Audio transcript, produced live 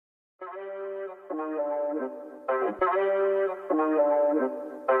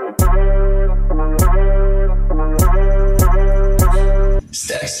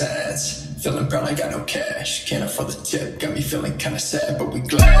Stack sides, feeling brown, I got no cash. Can't afford the tip, got me feeling kinda sad, but we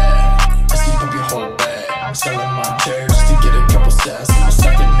glad. I sleep up your whole bag. I'm selling my chairs to get a couple cents. I'm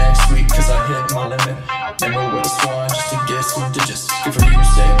stuck in next week cause I hit my limit. Never with a swan just to get some digits. Good for you,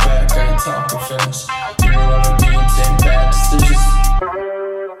 stay back, I ain't talking finish. You know what I mean, same bad decisions.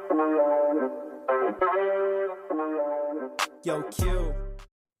 Yo, Q.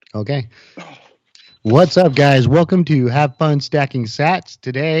 Okay. What's up, guys? Welcome to Have Fun Stacking Sats.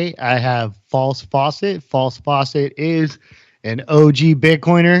 Today, I have FalseFaucet. FalseFaucet is an OG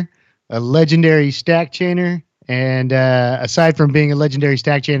Bitcoiner, a legendary Stackchainer, and aside from being a legendary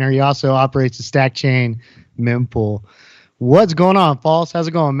Stackchainer, he also operates the Stackchain Mempool. What's going on, False? How's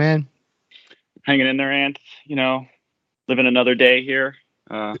it going, man? Hanging in there, Ant. You know, living another day here.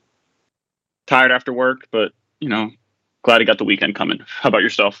 Tired after work, but, you know, glad I got the weekend coming. How about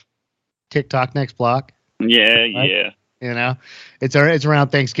yourself? TikTok next block. Yeah, right? yeah. You know, it's around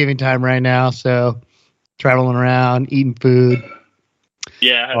Thanksgiving time right now, so traveling around, eating food.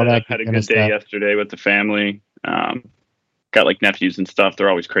 Yeah, I had a good day yesterday with the family. Got like nephews and stuff. They're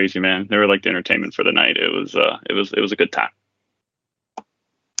always crazy, man. They were like the entertainment for the night. It was a good time.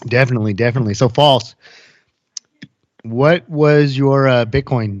 Definitely. So, False, what was your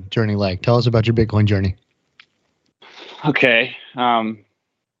Bitcoin journey like? Tell us about your Bitcoin journey. Okay.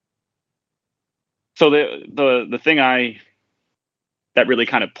 So the thing that really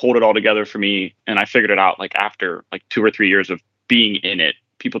kind of pulled it all together for me, and I figured it out like after like 2 or 3 years of being in it.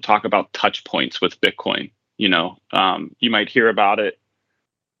 People talk about touch points with Bitcoin. You know, you might hear about it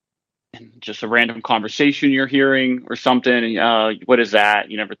in just a random conversation you're hearing or something. And, what is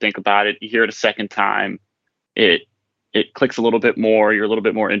that? You never think about it. You hear it a second time. It clicks a little bit more. You're a little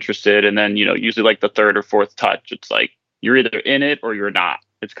bit more interested. And then, you know, usually like the third or fourth touch, it's like you're either in it or you're not.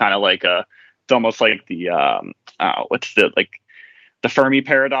 It's kind of like it's almost like the the Fermi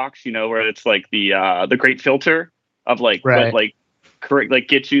paradox, you know, where it's like the great filter of like right. what like correct like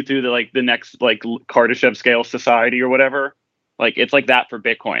gets you through the next like Kardashev scale society or whatever. Like it's like that for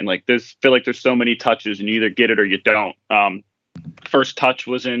Bitcoin. Like feel like there's so many touches and you either get it or you don't. First touch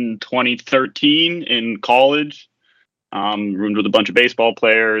was in 2013 in college. Roomed with a bunch of baseball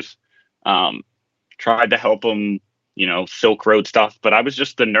players. Tried to help them, you know, Silk Road stuff, but I was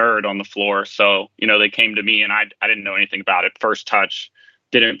just the nerd on the floor. So, you know, they came to me and I didn't know anything about it. First touch,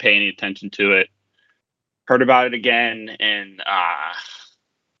 didn't pay any attention to it. Heard about it again in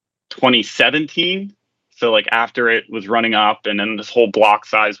 2017. So like after it was running up and then this whole block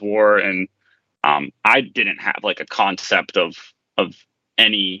size war. And I didn't have like a concept of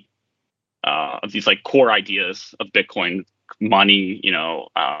any of these like core ideas of Bitcoin money. You know,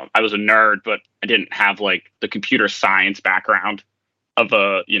 I was a nerd, but I didn't have like the computer science background of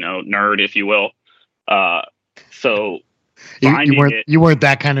a, you know, nerd, if you will. So you weren't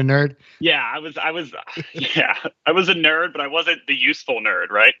that kind of nerd. Yeah, I was yeah, I was a nerd, but I wasn't the useful nerd,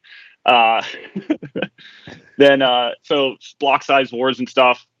 right? Then so block size wars and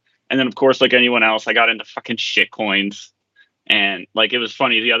stuff. And then of course, like anyone else, I got into fucking shit coins. And like it was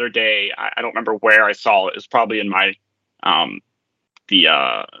funny the other day, I don't remember where I saw it. It was probably in my the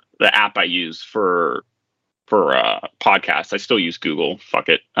app I use for podcasts. I still use Google. Fuck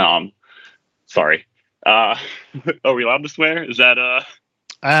it. Sorry. Are we allowed to swear? Is that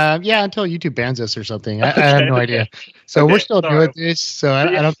yeah, until YouTube bans us or something. I have no idea. So okay, we're still doing this. So I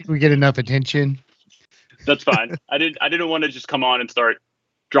don't think we get enough attention. That's fine. I didn't want to just come on and start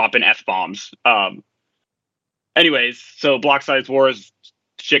dropping F-bombs. Anyways, so block size wars,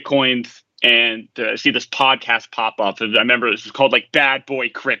 shit coins, and see this podcast pop up. And I remember this is called like Bad Boy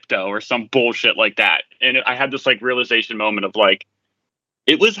Crypto or some bullshit like that. And I had this like realization moment of like,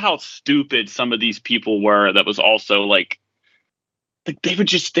 it was how stupid some of these people were. That was also like they were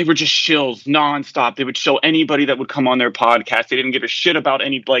just shills nonstop. They would show anybody that would come on their podcast. They didn't give a shit about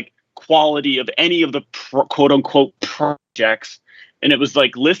any like quality of any of the quote unquote projects. And it was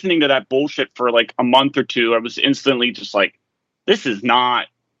like listening to that bullshit for like a month or two. I was instantly just like,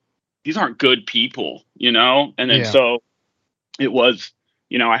 these aren't good people, you know? And then so it was,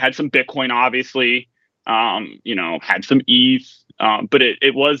 you know, I had some Bitcoin, obviously, you know, had some ETH, but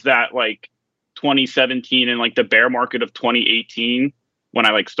it was that like 2017 and like the bear market of 2018 when I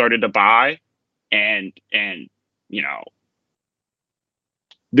like started to buy and, you know,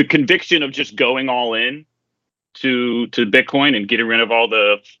 the conviction of just going all in to Bitcoin and getting rid of all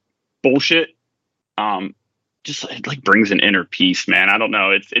the bullshit, just it like brings an inner peace, man. I don't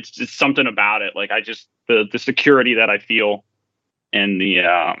know. It's just something about it. Like I just, the security that I feel and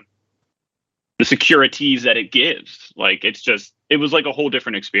the the securities that it gives. Like, it was like a whole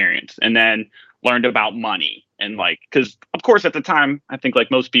different experience. And then learned about money and like, because of course at the time, I think like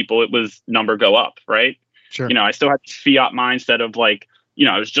most people, it was number go up, right? Sure. I still had this fiat mindset of like,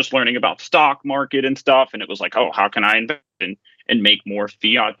 I was just learning about stock market and stuff. And it was like, oh, how can I invest and make more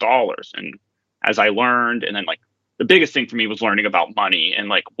fiat dollars? And as I learned, and then like the biggest thing for me was learning about money and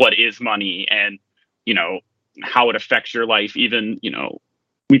like, what is money and, how it affects your life. Even,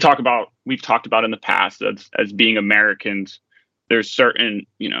 we've talked about in the past as being Americans, there's certain,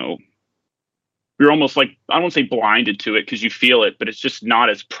 you're almost like, I don't want to say blinded to it because you feel it, but it's just not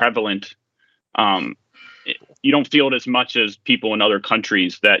as prevalent. You don't feel it as much as people in other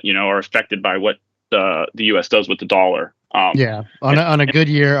countries that, are affected by what the U.S. does with the dollar. On a good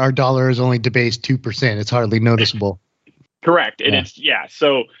year, our dollar is only debased 2%. It's hardly noticeable. Correct. And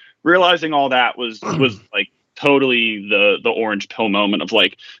so realizing all that was like totally the orange pill moment of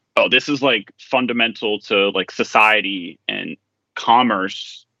like, oh, this is like fundamental to like society and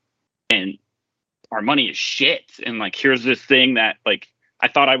commerce, and our money is shit. And like, here's this thing that like, I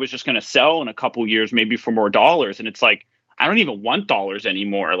thought I was just going to sell in a couple years, maybe for more dollars. And it's like, I don't even want dollars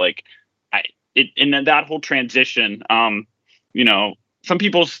anymore. Like and then that whole transition, some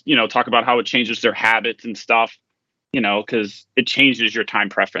people, talk about how it changes their habits and stuff, cause it changes your time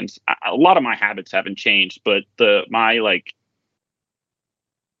preference. A lot of my habits haven't changed, but my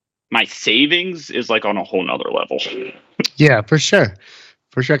savings is like on a whole nother level. Yeah, for sure.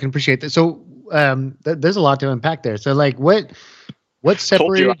 For sure. I can appreciate that. So, there's a lot to unpack there. So like what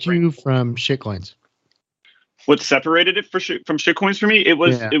separated you from shitcoins? What separated it from shitcoins for me? It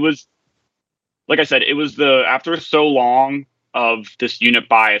was, like I said, it was after so long of this unit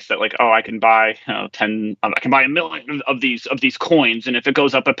bias that like, oh, I can buy 10, I can buy 1 million of these coins. And if it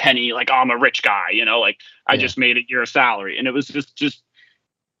goes up a penny, like, oh, I'm a rich guy, I just made a year's salary. And it was just,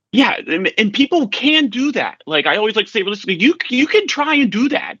 yeah. And people can do that. Like, I always like to say, listen, you can try and do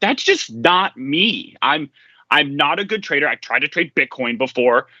that. That's just not me. I'm not a good trader. I tried to trade Bitcoin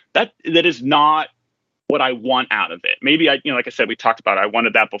before. That is not what I want out of it. Maybe like I said, we talked about it, I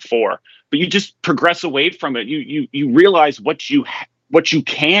wanted that before, but you just progress away from it. You realize what you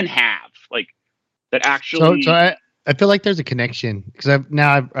can have, like that actually. So I feel like there's a connection because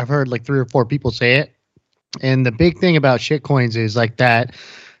I've heard like 3 or 4 people say it, and the big thing about shitcoins is like that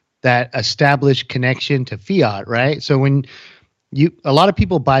established connection to fiat, right? So when a lot of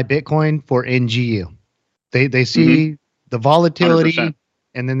people buy Bitcoin for NGU. They see the volatility 100%.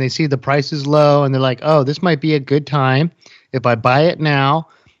 And then they see the price is low and they're like, oh, this might be a good time. If I buy it now,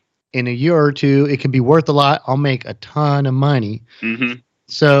 in a year or two, it can be worth a lot. I'll make a ton of money. Mm-hmm.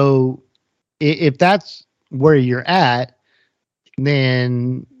 So if that's where you're at,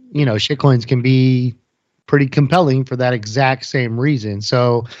 then, shitcoins can be pretty compelling for that exact same reason.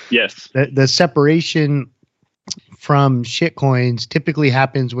 So yes, the separation from shitcoins typically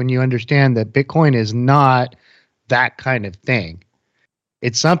happens when you understand that Bitcoin is not that kind of thing.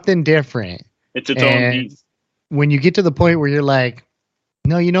 It's something different. It's its own beast. When you get to the point where you're like,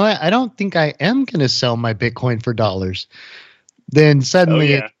 no, you know what? I don't think I am going to sell my Bitcoin for dollars. Then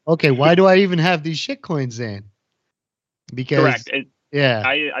suddenly, okay, why do I even have these shitcoins then? Because correct.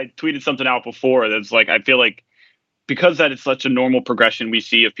 I tweeted something out before that's like, I feel like because that is such a normal progression we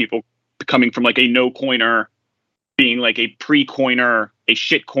see of people coming from like a no coiner, being like a pre-coiner, a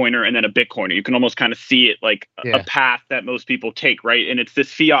shit coiner, and then a Bitcoiner. You can almost kind of see it like a path that most people take, right? And it's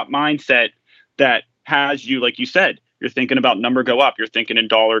this fiat mindset that has you, like you said, you're thinking about number go up. You're thinking in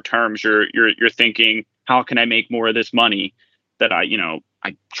dollar terms. You're thinking, how can I make more of this money that I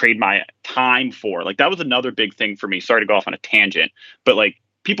trade my time for? Like that was another big thing for me. Sorry to go off on a tangent, but like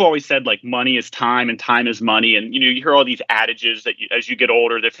people always said like money is time and time is money. And, you hear all these adages that as you get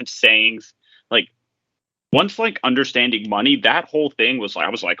older, different sayings, like, once like understanding money, that whole thing was like, I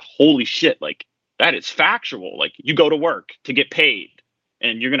was like, holy shit, like that is factual. Like you go to work to get paid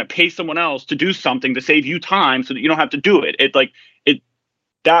and you're going to pay someone else to do something to save you time so that you don't have to do it.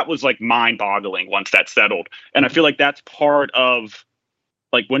 That was like mind boggling once that settled. And I feel like that's part of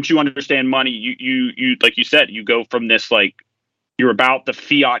like, once you understand money, you, like you said, you go from this, like you're about the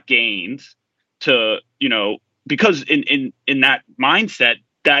fiat gains to, because in that mindset,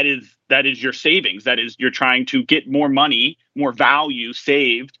 that is your savings. That is, you're trying to get more money, more value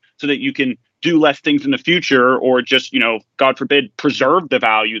saved so that you can do less things in the future or just, God forbid, preserve the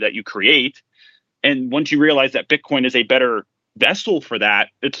value that you create. And once you realize that Bitcoin is a better vessel for that,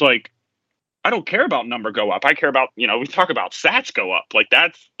 it's like, I don't care about number go up. I care about, we talk about sats go up. Like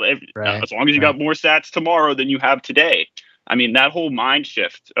that's right, as long as you got more sats tomorrow than you have today. I mean, that whole mind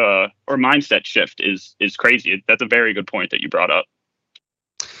shift or mindset shift is crazy. That's a very good point that you brought up.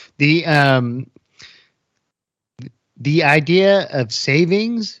 The idea of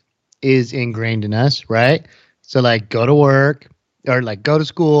savings is ingrained in us, right? So like go to work or like go to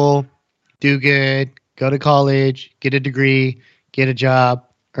school, do good, go to college, get a degree, get a job,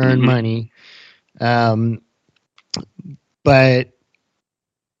 earn money. But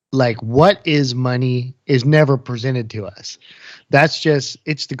like what is money is never presented to us. That's just,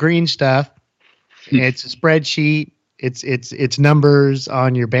 it's the green stuff. It's a spreadsheet. It's numbers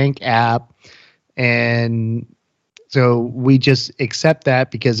on your bank app. And so we just accept that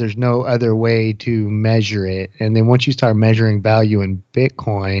because there's no other way to measure it. And then once you start measuring value in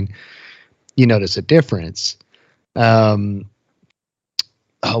Bitcoin, you notice a difference. There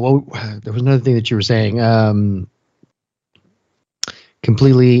was another thing that you were saying.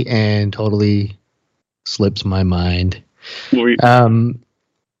 Completely and totally slips my mind.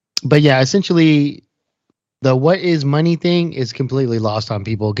 But yeah, essentially the what is money thing is completely lost on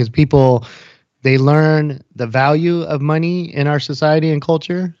people because people, they learn the value of money in our society and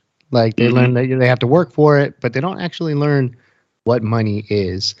culture. Like they learn that they have to work for it, but they don't actually learn what money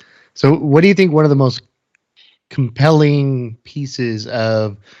is. So what do you think one of the most compelling pieces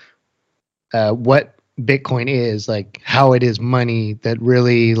of what Bitcoin is, like how it is money that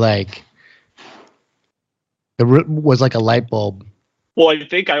really like was like a light bulb? Well, I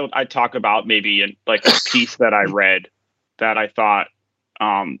think I talk about maybe in like a piece that I read that I thought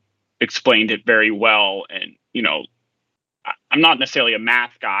explained it very well. And, you know, I'm not necessarily a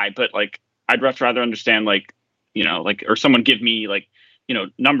math guy, but like I'd rather understand like, you know, like, or someone give me like, you know,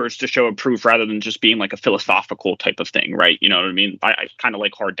 numbers to show a proof rather than just being like a philosophical type of thing, right? You know what I mean? I kind of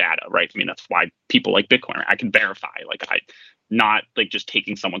like hard data, right? I mean, that's why people like Bitcoin. I can verify, like I not like just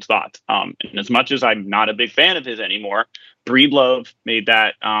taking someone's thoughts. And as much as I'm not a big fan of his anymore, Breedlove made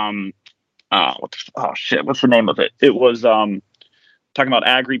that what's the name of it? It was talking about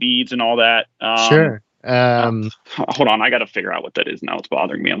agri-beads and all that. Sure. Hold on, I got to figure out what that is now. It's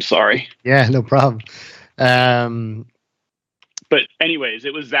bothering me. I'm sorry. Yeah, no problem. But anyways,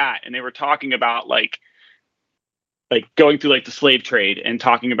 it was that, and they were talking about like going through like the slave trade and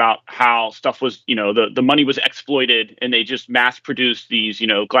talking about how stuff was, you know, the money was exploited, and they just mass produced these, you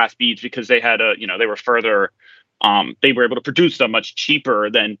know, glass beads because they had they were further, they were able to produce them much cheaper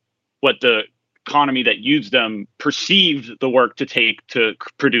than what the economy that used them perceived the work to take to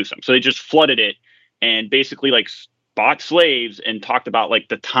produce them. So they just flooded it and basically like bought slaves and talked about like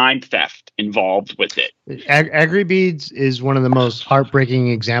the time theft involved with it. Agri-beads is one of the most heartbreaking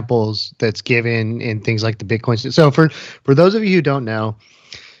examples that's given in things like the Bitcoin. So for those of you who don't know,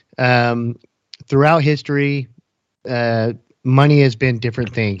 throughout history, money has been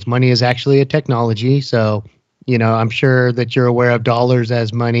different things. Money is actually a technology. So, you know, I'm sure that you're aware of dollars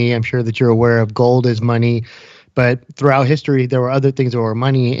as money. I'm sure that you're aware of gold as money. But throughout history, there were other things that were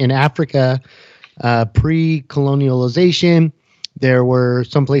money. In Africa, pre-colonialization, there were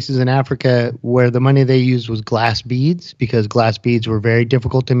some places in Africa where the money they used was glass beads because glass beads were very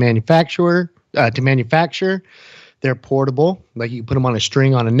difficult to manufacture. They're portable, like you put them on a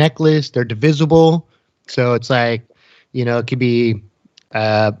string on a necklace. They're divisible, so it's like, you know, it could be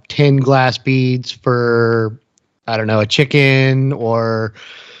 10 glass beads for, I don't know, a chicken, or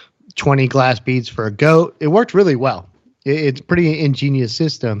 20 glass beads for a goat. It worked really well. It's a pretty ingenious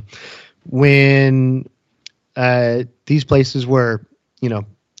system. When these places were, you know,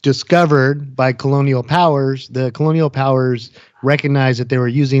 discovered by colonial powers, the colonial powers recognized that they were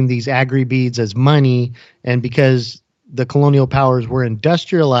using these agri-beads as money, and because the colonial powers were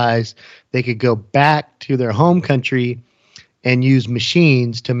industrialized, they could go back to their home country and use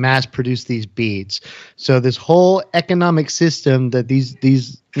machines to mass produce these beads. So this whole economic system that these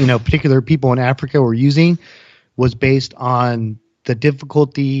you know, particular people in Africa were using was based on the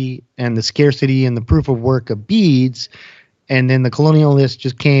difficulty and the scarcity and the proof of work of beads. And then the colonialists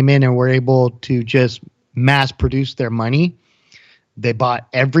just came in and were able to just mass produce their money. They bought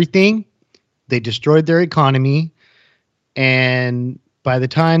everything. They destroyed their economy. And by the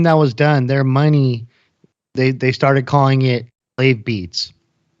time that was done, their money, they started calling it slave beads.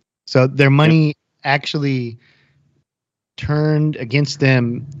 So their money actually turned against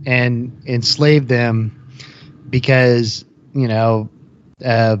them and enslaved them because, you know,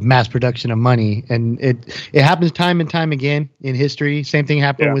 mass production of money. And it happens time and time again in history. Same thing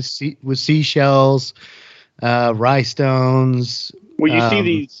happened with seashells, rye stones. Well, you see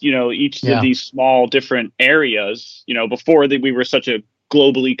these, you know, each of these small different areas, you know, before that we were such a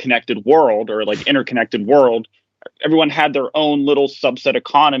globally connected world, or like interconnected world, everyone had their own little subset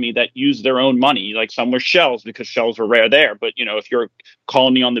economy that used their own money. Like some were shells because shells were rare there. But, you know, if you're a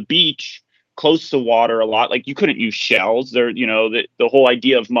colony on the beach, close to water a lot. Like you couldn't use shells. There, the whole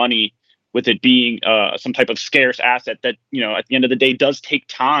idea of money with it being some type of scarce asset that, at the end of the day does take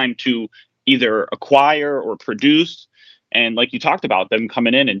time to either acquire or produce. And like you talked about, them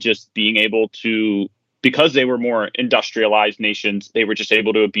coming in and just being able to, because they were more industrialized nations, they were just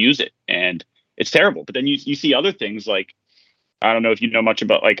able to abuse it. And it's terrible. But then you see other things like, I don't know if you know much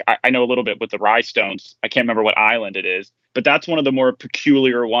about, like, I know a little bit with the rye stones. I can't remember what island it is, but that's one of the more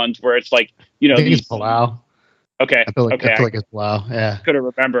peculiar ones where it's like, I think it's Palau. Okay. I feel like it's Palau. Yeah. Couldn't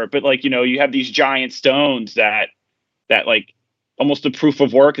remember. But like, you have these giant stones that like almost the proof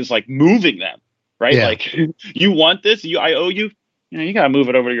of work is like moving them, right? Yeah. Like you want this, I owe you, you got to move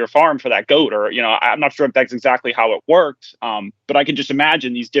it over to your farm for that goat, or, I'm not sure if that's exactly how it worked. But I can just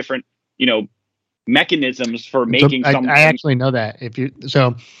imagine these different, mechanisms for making something. I actually know that.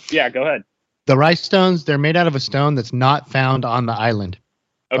 Yeah, go ahead. The rice stones, they're made out of a stone that's not found on the island.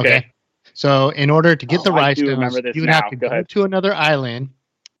 Okay. So in order to get the rice stones, you would have to go to another island,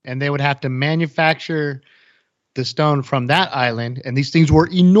 and they would have to manufacture the stone from that island. And these things were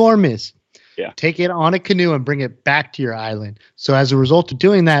enormous. Yeah. Take it on a canoe and bring it back to your island. So as a result of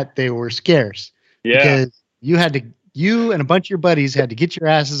doing that, they were scarce. Yeah. Because you and a bunch of your buddies had to get your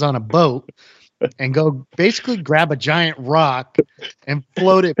asses on a boat and go basically grab a giant rock and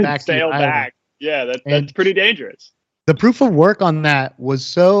float it back to your island. Back. Yeah, that's pretty dangerous. The proof of work on that was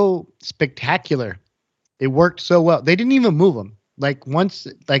so spectacular. It worked so well. They didn't even move them. Like once,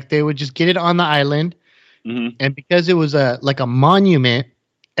 like they would just get it on the island, and because it was a monument,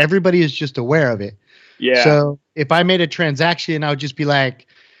 everybody is just aware of it. Yeah. So if I made a transaction, I would just be like,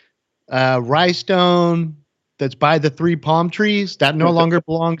 rice stone that's by the 3 palm trees that no longer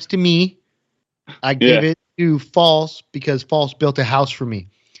belongs to me. I gave it to False because False built a house for me.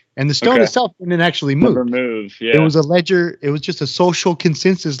 And the stone itself didn't actually move. Never move. Yeah. It was a ledger. It was just a social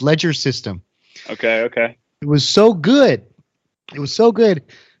consensus ledger system. Okay. It was so good. It was so good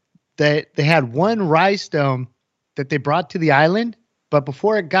that they had one rice stone that they brought to the island. But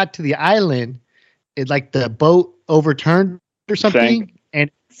before it got to the island, the boat overturned or something and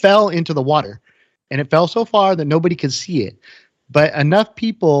fell into the water. And it fell so far that nobody could see it. But enough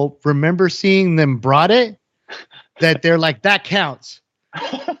people remember seeing them brought it that they're like, that counts.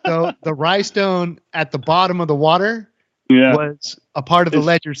 So the rice stone at the bottom of the water was a part of the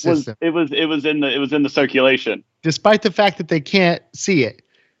ledger system. It was in the circulation, despite the fact that they can't see it.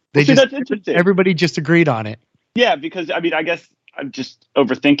 That's interesting. Everybody just agreed on it. Yeah, because I guess I'm just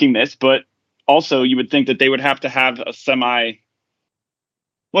overthinking this, but also you would think that they would have to have a semi.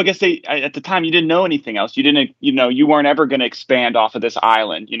 Well, I guess at the time you didn't know anything else. You didn't, you weren't ever going to expand off of this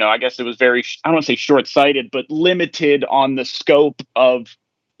island. I guess it was very, I don't want to say short-sighted, but limited on the scope of,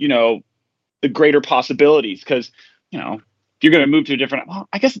 the greater possibilities. Because, if you're going to move to a different, well,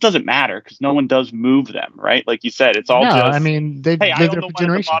 I guess it doesn't matter because no one does move them, right? Like you said, it's all just. They've lived there for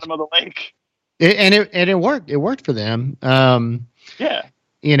generations. At the bottom of the lake. It worked. It worked for them. Yeah.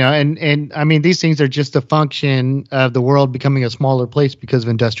 And these things are just a function of the world becoming a smaller place because of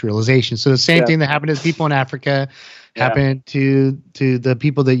industrialization. So the same thing that happened to people in Africa happened to the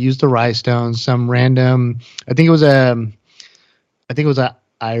people that used the rice stones. Some random, I think it was a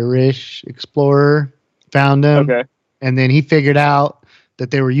Irish explorer found them. Okay. And then he figured out that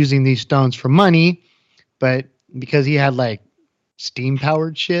they were using these stones for money, but because he had like steam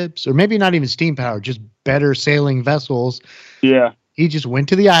powered ships, or maybe not even steam powered, just better sailing vessels. Yeah. He just went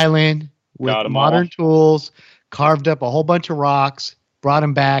to the island with modern tools, carved up a whole bunch of rocks, brought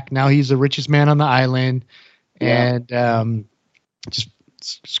him back. Now he's the richest man on the island, and just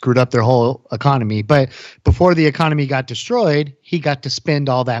screwed up their whole economy. But before the economy got destroyed, he got to spend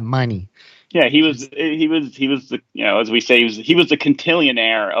all that money. Yeah, he was the, as we say, he was the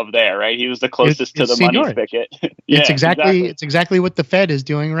quintillionaire of there, right? He was the closest to the money spigot. It's exactly what the Fed is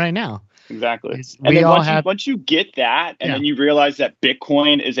doing right now. Exactly. And then once you get that, and then you realize that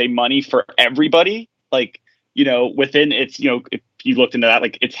Bitcoin is a money for everybody, like, within its, if you looked into that,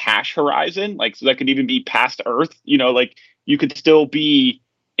 like its hash horizon, like, so that could even be past Earth, like you could still be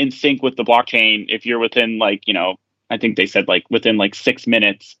in sync with the blockchain if you're within like, I think they said like within like 6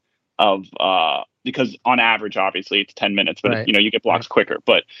 minutes of, because on average, obviously it's 10 minutes, but you get blocks quicker.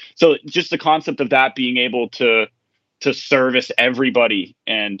 But so just the concept of that being able to service everybody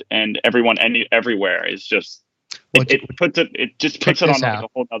and everyone everywhere is just it puts it on like a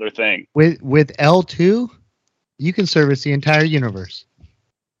whole other thing. With L2, you can service the entire universe.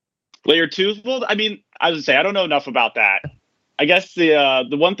 Layer 2, well, I would say I don't know enough about that. I guess the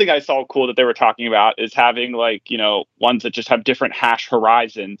one thing I saw cool that they were talking about is having like, ones that just have different hash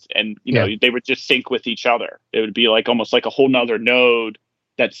horizons and they would just sync with each other. It would be like almost like a whole nother node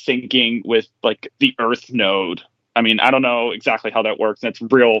that's syncing with like the Earth node. I mean, I don't know exactly how that works. That's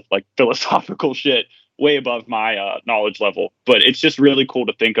real like philosophical shit, way above my knowledge level. But it's just really cool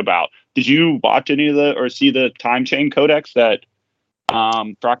to think about. Did you watch any of the or see the time chain codex that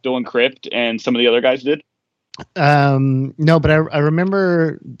Fractal Encrypt and some of the other guys did? No, but I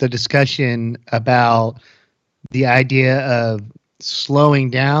remember the discussion about the idea of slowing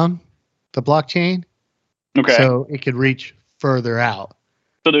down the blockchain, Okay. so it could reach further out.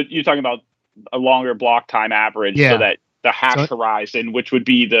 So you're talking about a longer block time average, Yeah. so that the hash horizon, which would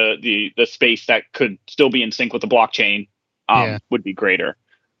be the space that could still be in sync with the blockchain, would be greater.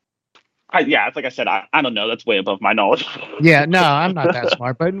 It's like I said, I don't know. That's way above my knowledge. Yeah, no, I'm not that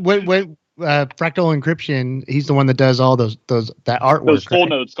smart. But what Fractal Encryption, he's the one that does all that artwork. Those full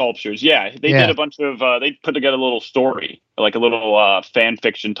node sculptures. Yeah, they did a bunch of. They put together a little story, like a little fan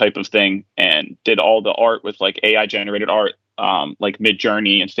fiction type of thing, and did all the art with like AI generated art, like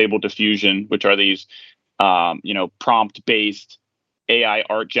Midjourney and Stable Diffusion, which are these, prompt based AI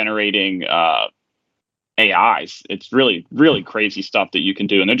art generating AIs. It's really, really crazy stuff that you can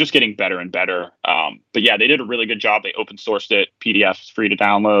do, and they're just getting better and better. But yeah, they did a really good job. They open sourced it. PDF is free to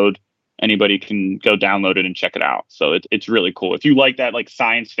download. Anybody can go download it and check it out. So it's really cool. If you like that like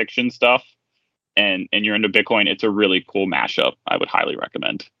science fiction stuff and you're into Bitcoin, it's a really cool mashup. I would highly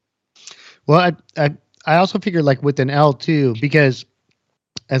recommend. Well, I also figured like with an L2, because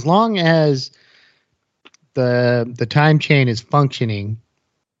as long as the time chain is functioning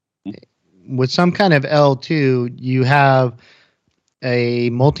with some kind of L2, you have a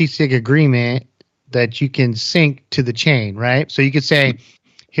multi-sig agreement that you can sync to the chain, right? So you could say,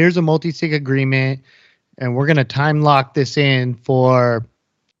 here's a multi-sig agreement, and we're going to time lock this in for,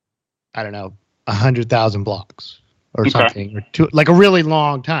 I don't know, 100,000 blocks or something, or like a really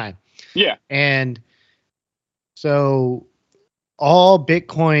long time. Yeah. And so all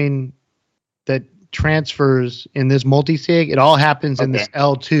Bitcoin that transfers in this multi-sig, it all happens in this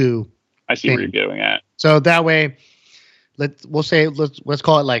L2. I see where you're going at. So that way, let's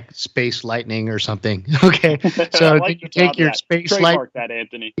call it like space lightning or something. Okay. So like you take your space lightning, that,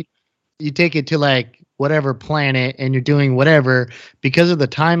 Anthony. you take it to like whatever planet, and you're doing whatever. Because of the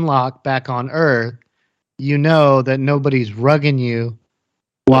time lock back on Earth, you know that nobody's rugging you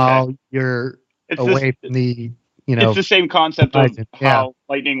while you're away from the, it's the same concept of Yeah. how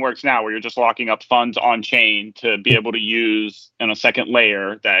Lightning works now, where you're just locking up funds on chain to be able to use in a second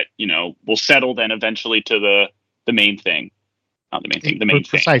layer that, will settle then eventually to the main thing. Not the main thing, the main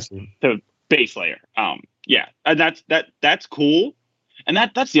Precisely. thing. The base layer. And that's cool. And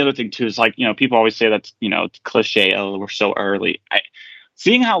that's the other thing too, is like, people always say that's, it's cliche, oh, we're so early.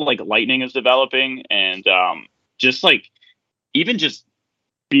 Seeing how like Lightning is developing, and just like even just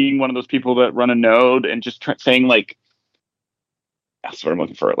being one of those people that run a node and just saying like, that's what I'm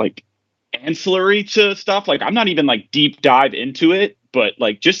looking for, like ancillary to stuff. Like I'm not even like deep dive into it, but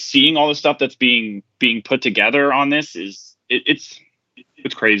like just seeing all the stuff that's being put together on this it's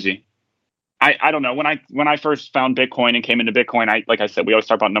crazy. I don't know. When I first found Bitcoin and came into Bitcoin, like I said, we always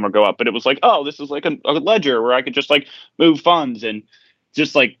talk about number go up, but it was like, oh, this is like a ledger where I could just like move funds, and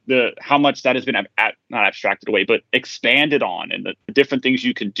just like how much that has been not abstracted away, but expanded on, and the different things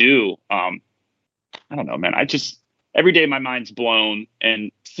you can do. I don't know, man. Every day my mind's blown,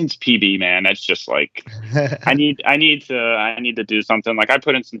 and since PB, man, that's just like I need to do something. Like I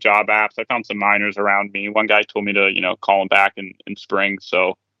put in some job apps. I found some miners around me. One guy told me to call them back in spring,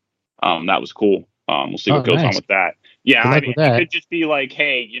 so that was cool. We'll see what goes on with that. Yeah, I mean, it could just be like,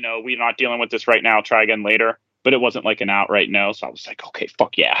 hey, we're not dealing with this right now. Try again later. But it wasn't like an outright no, so I was like, okay,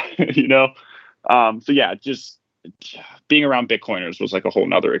 fuck yeah, So yeah, just being around Bitcoiners was like a whole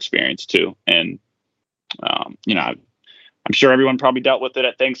nother experience too, and I'm sure everyone probably dealt with it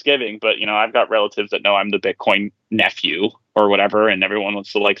at Thanksgiving, but I've got relatives that know I'm the Bitcoin nephew or whatever, and everyone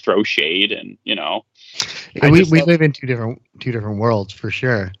wants to like throw shade, and we live in two different worlds for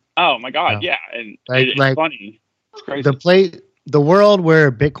sure. Oh my god, yeah, and it's funny. It's crazy. The world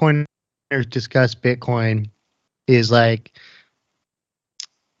where Bitcoiners discuss Bitcoin is like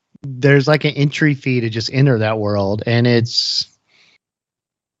there's like an entry fee to just enter that world, and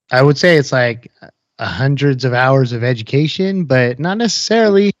I would say it's like hundreds of hours of education, but not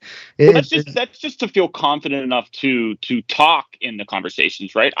necessarily. That's just to feel confident enough to talk in the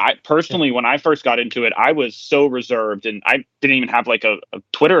conversations, right? I personally, when I first got into it, I was so reserved, and I didn't even have like a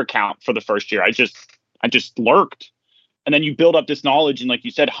Twitter account for the first year. I just lurked. And then you build up this knowledge, and like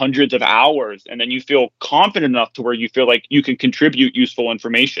you said, hundreds of hours, and then you feel confident enough to where you feel like you can contribute useful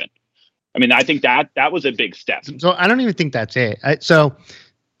information. I mean, I think that was a big step. So I don't even think that's it. So,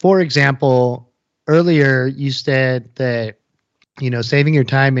 for example, earlier you said that saving your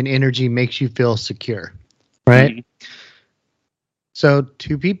time and energy makes you feel secure, right? Mm-hmm. So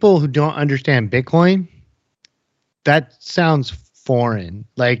to people who don't understand Bitcoin, that sounds foreign.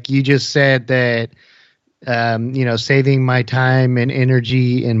 Like you just said that, saving my time and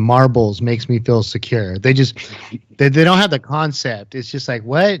energy in marbles makes me feel secure. They don't have the concept. It's just like,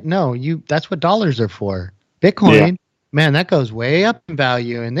 what? No, that's what dollars are for. Bitcoin, man, that goes way up in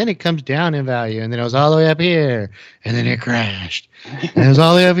value, and then it comes down in value, and then it was all the way up here, and then it crashed, and it was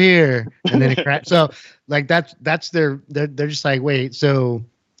all the way up here, and then it crashed. So like that's they're just like, wait, so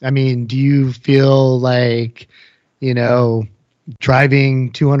I mean, do you feel like,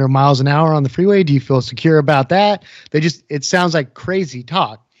 driving 200 miles an hour on the freeway? Do you feel secure about that? It sounds like crazy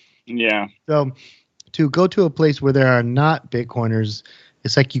talk. Yeah. So to go to a place where there are not Bitcoiners,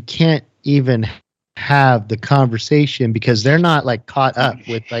 it's like you can't even have the conversation because they're not like caught up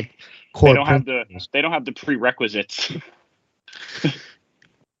with like core. They don't have the prerequisites.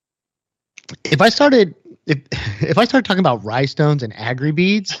 If I started talking about rhinestones and agri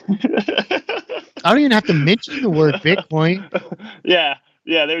beads, I don't even have to mention the word Bitcoin. Yeah,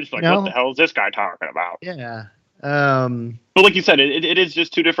 they were just like, what the hell is this guy talking about? Yeah. But like you said, it is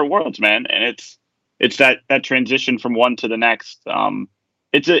just two different worlds, man, and it's that transition from one to the next.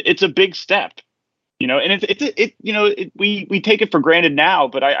 It's a big step, and we take it for granted now,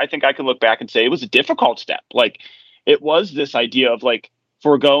 but I think I can look back and say it was a difficult step. Like it was this idea of like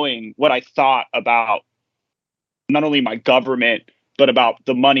foregoing what I thought about not only my government, but about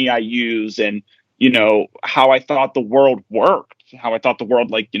the money I use and, how I thought the world worked, how I thought the world,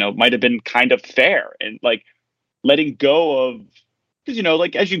 might have been kind of fair, and like letting go of, because,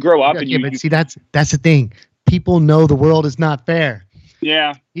 like as you grow up see, that's the thing. People know the world is not fair.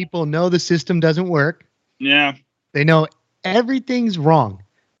 Yeah. People know the system doesn't work. Yeah. They know everything's wrong.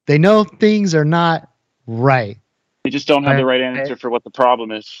 They know things are not right. They just don't have the right answer for what the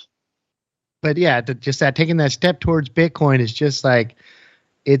problem is. But yeah, taking that step towards Bitcoin is just like,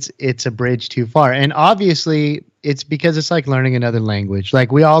 it's a bridge too far. And obviously it's because it's like learning another language.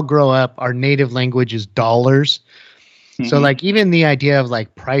 Like we all grow up, our native language is dollars. Mm-hmm. So like even the idea of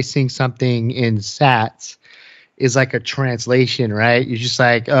like pricing something in sats is like a translation, right? You're just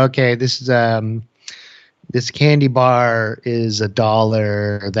like, okay, this is this candy bar is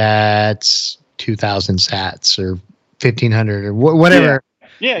 $1, that's 2,000 sats or 1,500 or whatever.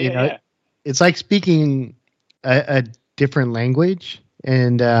 Yeah. It's like speaking a different language.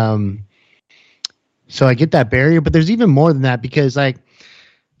 And so I get that barrier, but there's even more than that, because like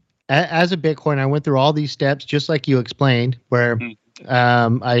as a Bitcoin, I went through all these steps, just like you explained, where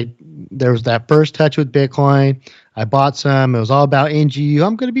there was that first touch with Bitcoin. I bought some. It was all about NGU.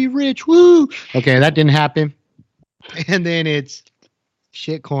 I'm going to be rich. Woo. Okay, that didn't happen. And then it's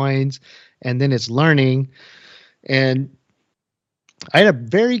shit coins, and then it's learning. And I had a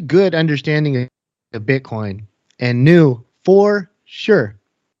very good understanding of Bitcoin and knew for sure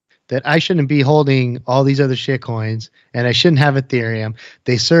that I shouldn't be holding all these other shit coins, and I shouldn't have Ethereum.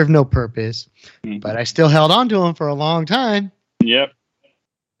 They serve no purpose, but I still held on to them for a long time. Yep.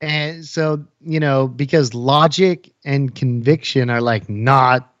 And so, because logic and conviction are like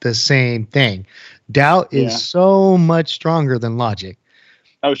not the same thing. Doubt is so much stronger than logic.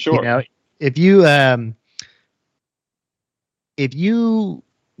 Oh, sure. If you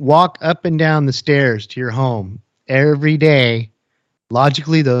walk up and down the stairs to your home every day,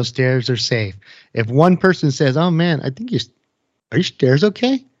 logically those stairs are safe. If one person says, "Oh man, I think are your stairs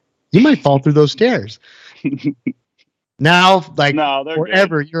okay?" You might fall through those stairs. Now,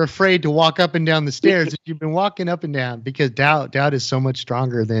 forever, you're afraid to walk up and down the stairs that you've been walking up and down, because doubt is so much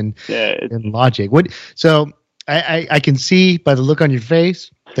stronger than logic. So I can see by the look on your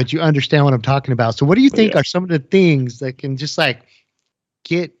face that you understand what I'm talking about. So what do you think are some of the things that can just like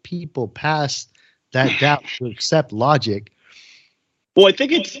get people past that doubt to accept logic? Well, I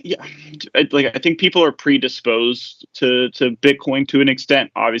think I think people are predisposed to Bitcoin to an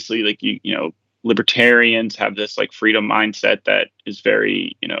extent. Obviously, like libertarians have this like freedom mindset that is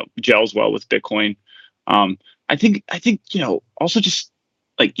very, gels well with Bitcoin. I think, also just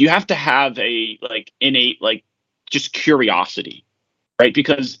like you have to have a like innate, like just curiosity, right?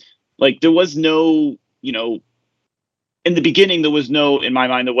 Because like there was no, in the beginning, in my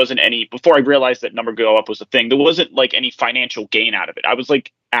mind, there wasn't any, before I realized that number go up was a thing, there wasn't like any financial gain out of it. I was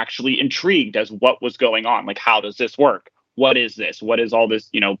like actually intrigued as what was going on. Like, how does this work? What is this? What is all this,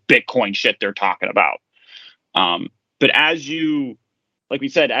 Bitcoin shit they're talking about? But as you, like we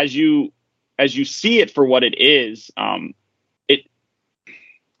said, as you see it for what it is, it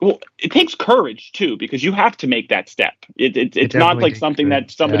takes courage too, because you have to make that step. It's not like something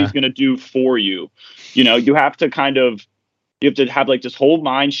that somebody's going to do for you. You have to kind of You have to have like this whole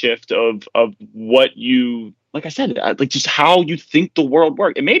mind shift of what you, like I said, like just how you think the world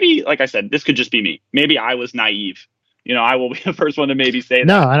works. And maybe, like I said, this could just be me. Maybe I was naive. I will be the first one to maybe say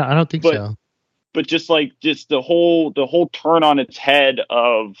No, that. I don't think But so. but just the whole turn on its head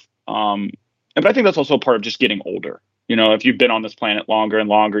of but I think that's also part of just getting older. If you've been on this planet longer and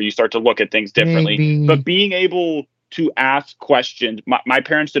longer, you start to look at things differently. Maybe. But being able to ask questions, my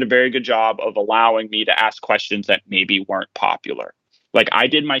parents did a very good job of allowing me to ask questions that maybe weren't popular. Like I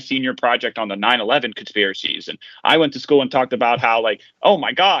did my senior project on the 9/11 conspiracies, and I went to school and talked about how like, oh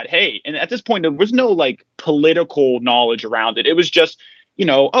my God, hey. And at this point, there was no like political knowledge around it. It was just,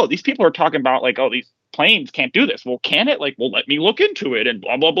 oh, these people are talking about like, oh, these planes can't do this. Well, can it? Like, well, let me look into it and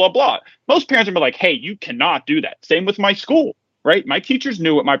blah, blah, blah, blah. Most parents would be like, hey, you cannot do that. Same with my school, right? My teachers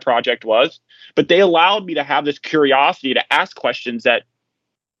knew what my project was, but they allowed me to have this curiosity to ask questions that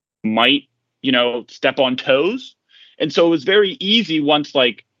might, step on toes. And so it was very easy once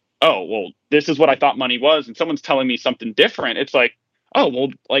like, oh, well, this is what I thought money was. And someone's telling me something different. It's like, oh, well,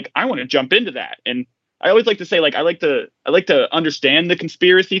 like I want to jump into that. And I always like to say, like, I like to understand the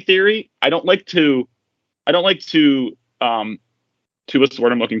conspiracy theory. I don't like to what's the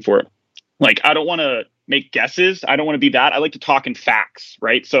word I'm looking for? Like, I don't want to make guesses. I don't want to be that. I like to talk in facts,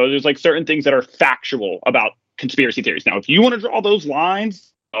 right? So there's like certain things that are factual about conspiracy theories. Now, if you want to draw those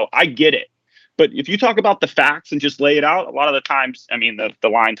lines, oh, I get it. But if you talk about the facts and just lay it out, a lot of the times, I mean, the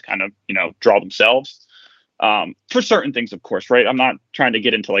lines kind of, draw themselves. For certain things, of course, right? I'm not trying to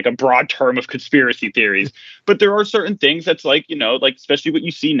get into like a broad term of conspiracy theories, but there are certain things that's like, like especially what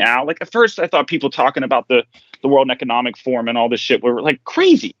you see now. Like at first I thought people talking about the World Economic Forum and all this shit were like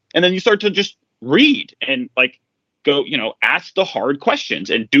crazy. And then you start to just read and like go, ask the hard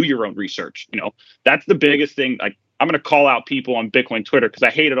questions and do your own research. That's the biggest thing. Like I'm going to call out people on Bitcoin Twitter because I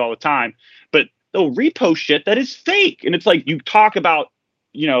hate it all the time, but they'll repost shit that is fake. And it's like, you talk about,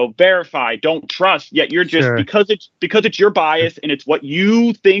 verify, don't trust, yet you're just, Sure. because it's your bias and it's what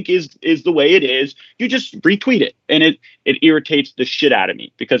you think is the way it is, you just retweet it. And it irritates the shit out of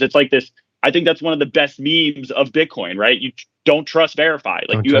me because it's like this. I think that's one of the best memes of Bitcoin, right? You don't trust, verify.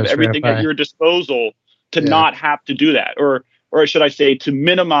 Like Don't you have trust, everything verify. at your disposal to Yeah. not have to do that. Or should I say to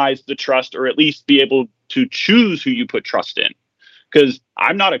minimize the trust, or at least be able to choose who you put trust in. Because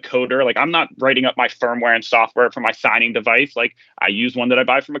I'm not a coder. Like I'm not writing up my firmware and software for my signing device. Like I use one that I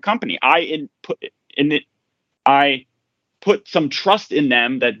buy from a company. I put some trust in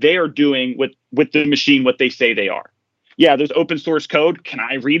them that they are doing with the machine what they say they are. Yeah, there's open source code. Can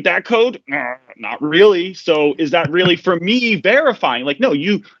I read that code? Not really. So is that really for me verifying? Like, no,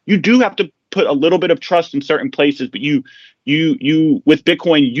 you do have to put a little bit of trust in certain places, but you with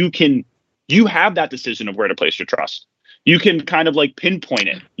Bitcoin, you have that decision of where to place your trust. You can kind of like pinpoint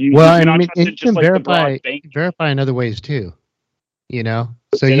it. Well, you're not and trusted you just can like the verify broad bank. in other ways too. So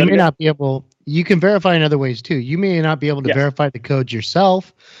Say you that may again? not be able. You can verify in other ways too. You may not be able to Yes. verify the code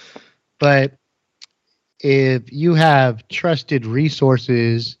yourself, but if you have trusted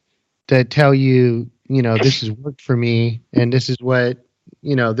resources that tell you, this has worked for me, and this is what,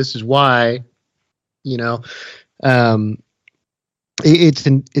 this is why, it's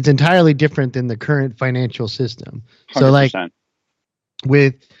entirely different than the current financial system. 100%. So like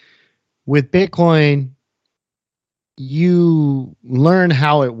with Bitcoin, you learn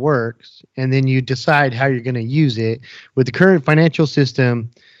how it works and then you decide how you're going to use it. With the current financial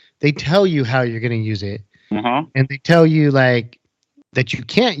system, they tell you how you're going to use it. Uh-huh. And they tell you like that you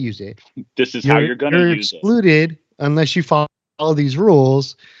can't use it. This is how you're going to use it. Excluded unless you follow these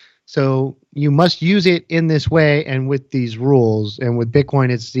rules. So you must use it in this way and with these rules. And with Bitcoin,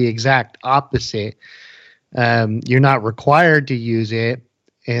 it's the exact opposite. You're not required to use it,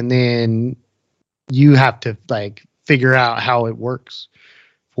 and then you have to like figure out how it works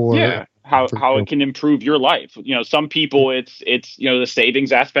for how it can improve your life. Some people it's the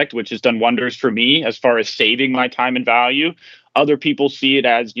savings aspect, which has done wonders for me as far as saving my time and value. Other people see it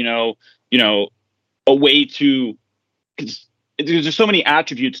as a way to, because there's so many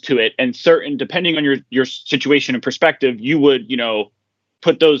attributes to it, and certain, depending on your situation and perspective, you would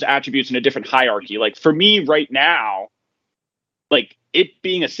put those attributes in a different hierarchy. Like for me right now, like it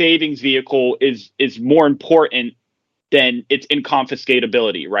being a savings vehicle is more important than its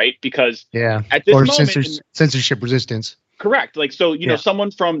inconfiscatability, right? Because at this moment, censorship resistance. Correct. Like so,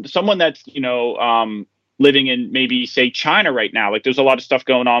 someone that's living in maybe say China right now, like there's a lot of stuff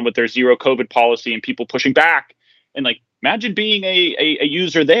going on with their zero COVID policy and people pushing back. And like imagine being a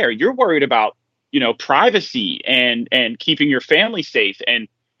user there. You're worried about privacy and keeping your family safe and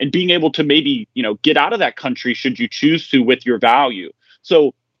being able to maybe get out of that country should you choose to with your value.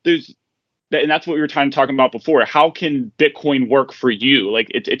 So and that's what we were talking about before. How can Bitcoin work for you? Like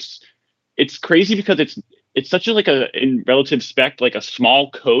it's crazy because it's such a like a in relative spec like a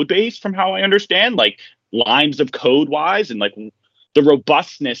small code base from how I understand, like lines of code wise, and like the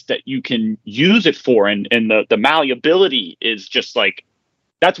robustness that you can use it for, and the malleability is just like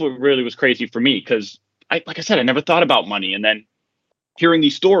that's what really was crazy for me, because like I said, I never thought about money, and then hearing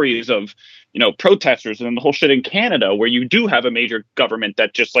these stories of protesters and the whole shit in Canada where you do have a major government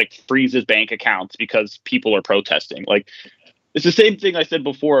that just like freezes bank accounts because people are protesting. Like it's the same thing I said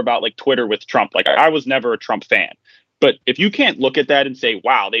before about like Twitter with Trump. Like I was never a Trump fan, but if you can't look at that and say,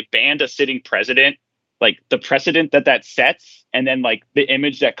 wow, they banned a sitting president, like the precedent that sets, and then like the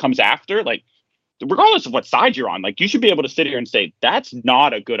image that comes after, like regardless of what side you're on, like you should be able to sit here and say that's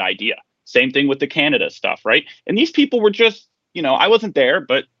not a good idea. Same thing with the Canada stuff, right? And these people were just, I wasn't there,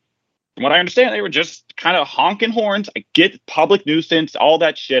 but from what I understand, they were just kind of honking horns. I get public nuisance, all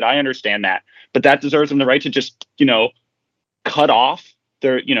that shit. I understand that, but that deserves them the right to just, cut off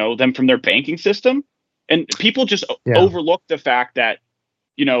their, them from their banking system. And people just overlook the fact that,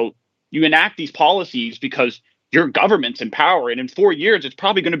 you enact these policies because your government's in power, and in 4 years, it's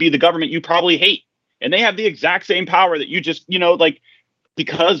probably going to be the government you probably hate. And they have the exact same power that you just,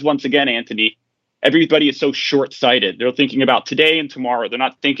 because once again, Anthony, everybody is so short-sighted. They're thinking about today and tomorrow. They're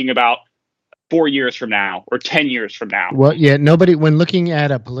not thinking about 4 years from now or 10 years from now. Well, yeah, nobody, when looking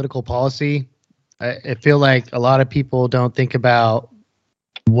at a political policy, I feel like a lot of people don't think about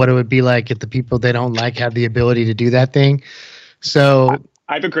what it would be like if the people they don't like have the ability to do that thing. So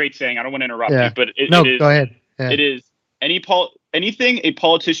I have a great saying. I don't want to interrupt you, but it is, go ahead. Yeah. It is anything a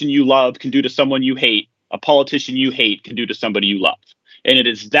politician you love can do to someone you hate, a politician you hate can do to somebody you love. And it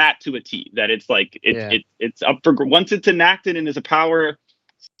is that to a T, that it's like it's up for once it's enacted and is a power,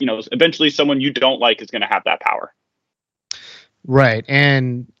 eventually someone you don't like is going to have that power. Right.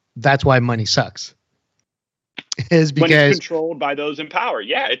 And that's why money sucks. Is because when it's controlled by those in power.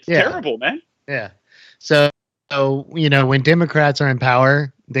 Yeah, it's terrible, man. Yeah. So, when Democrats are in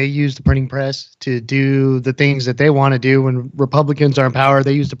power, they use the printing press to do the things that they want to do. When Republicans are in power,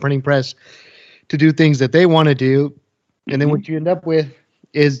 they use the printing press to do things that they want to do. And then what you end up with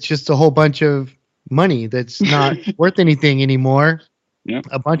is just a whole bunch of money that's not worth anything anymore. Yeah.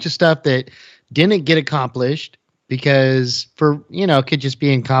 A bunch of stuff that didn't get accomplished because it could just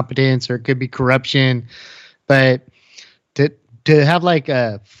be incompetence or it could be corruption. But to have like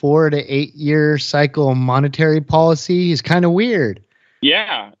a 4 to 8 year cycle monetary policy is kind of weird.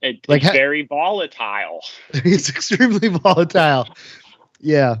 Yeah. It's very volatile. It's extremely volatile.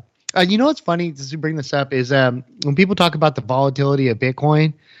 Yeah. What's funny to bring this up is when people talk about the volatility of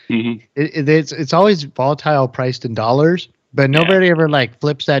Bitcoin, it's always volatile priced in dollars, but nobody ever like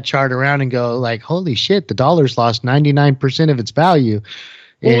flips that chart around and go like, holy shit, the dollar's lost 99% of its value.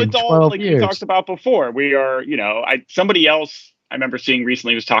 Well, it's all like we talked about before. We are, somebody else I remember seeing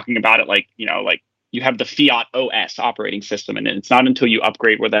recently was talking about it like you have the Fiat OS operating system, and it's not until you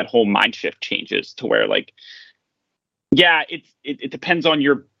upgrade where that whole mind shift changes to where like, yeah, it depends on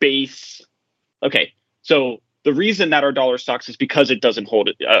your base. Okay, so the reason that our dollar sucks is because it doesn't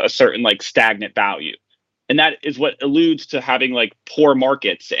hold a certain like stagnant value, and that is what alludes to having like poor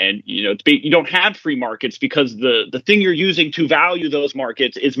markets. And you don't have free markets because the thing you're using to value those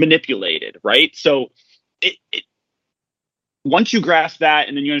markets is manipulated, right? So it once you grasp that,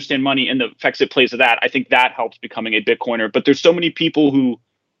 and then you understand money and the effects it plays to that, I think that helps becoming a Bitcoiner. But there's so many people who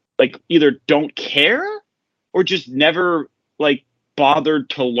like either don't care or just never like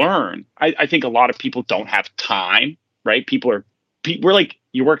bothered to learn. I think a lot of people don't have time, right? We're like,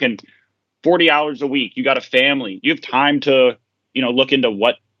 you're working 40 hours a week. You got a family. You have time to, look into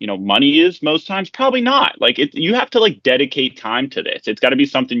what, money is most times. Probably not. Like you have to like dedicate time to this. It's got to be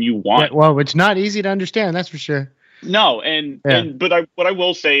something you want. Yeah, well, it's not easy to understand. That's for sure. No. But what I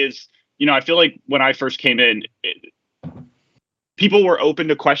will say is, I feel like when I first came in, people were open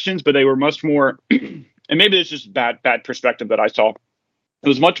to questions, but they were much more, and maybe it's just bad perspective that I saw. It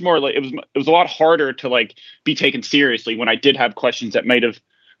was much more like it was a lot harder to like be taken seriously when I did have questions that might have,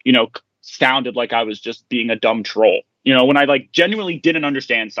 sounded like I was just being a dumb troll. When I like genuinely didn't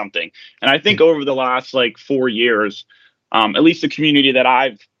understand something. And I think over the last like 4 years, at least the community that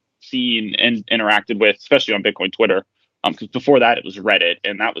I've seen and interacted with, especially on Bitcoin Twitter, because before that it was Reddit,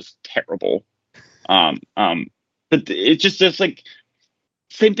 and that was terrible. But it's just like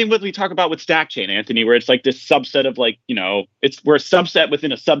same thing with we talk about with Stackchain, Anthony, where it's like this subset of like, we're a subset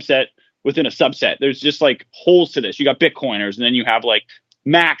within a subset within a subset. There's just like holes to this. You got Bitcoiners, and then you have like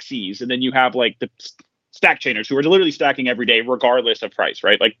maxis, and then you have like the Stackchainers who are literally stacking every day regardless of price,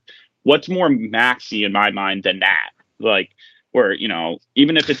 right? Like what's more maxi in my mind than that? Like or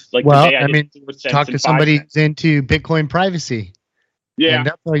even if it's like Well, today I I did mean, 4 cents talk and to 5 somebody cents. who's into Bitcoin privacy, Yeah, and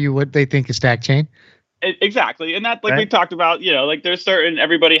they'll tell you what they think of Stackchain. exactly. And that, like we Right. talked about, like there's certain,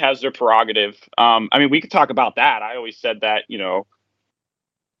 everybody has their prerogative. I mean, we could talk about that. I always said that,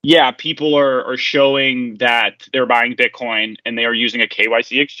 yeah, people are showing that they're buying Bitcoin and they are using a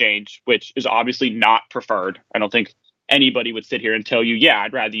KYC exchange, which is obviously not preferred. I don't think anybody would sit here and tell you, yeah,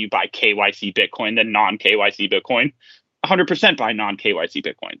 I'd rather you buy KYC Bitcoin than non KYC Bitcoin. 100% buy non KYC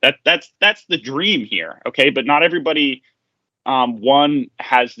Bitcoin. That's the dream here. Okay, but not everybody, one,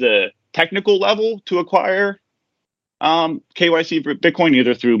 has the technical level to acquire KYC Bitcoin,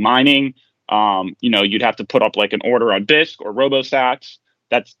 either through mining. You'd have to put up like an order on BISC or RoboSats.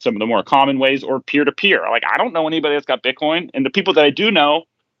 That's some of the more common ways, or peer to peer. Like, I don't know anybody that's got Bitcoin, and the people that I do know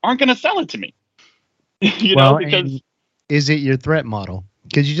aren't going to sell it to me. Because is it your threat model?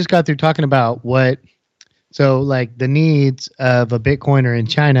 Because you just got through talking about so like the needs of a Bitcoiner in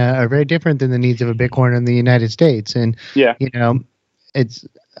China are very different than the needs of a Bitcoiner in the United States. And, yeah,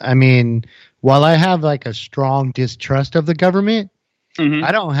 I mean, while I have like a strong distrust of the government,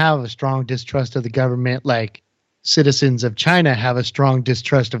 I don't have a strong distrust of the government like citizens of China have a strong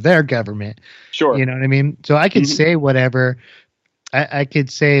distrust of their government. sure. You know what I mean? So I could say whatever. I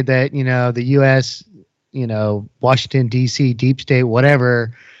could say that, the U.S., Washington, D.C., deep state,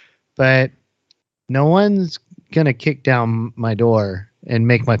 whatever, but no one's going to kick down my door and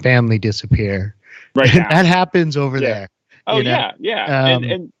make my family disappear. Right now. That happens over there. Oh, yeah.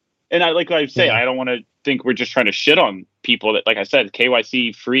 And I, like I say, I don't want to think we're just trying to shit on people that, like I said,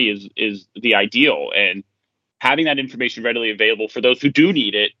 KYC free is the ideal. And having that information readily available for those who do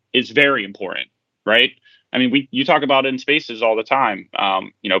need it is very important, right? I mean, you talk about it in spaces all the time,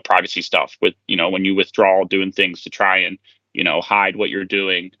 privacy stuff with, when you withdraw doing things to try and, hide what you're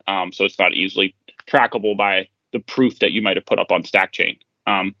doing. So it's not easily trackable by the proof that you might have put up on Stackchain.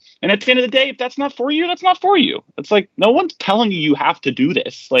 And at the end of the day, if that's not for you, that's not for you. It's like, no one's telling you have to do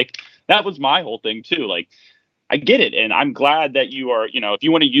this. Like, that was my whole thing too. Like, I get it. And I'm glad that you are, if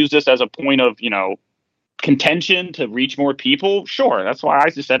you want to use this as a point of, contention to reach more people, sure. That's why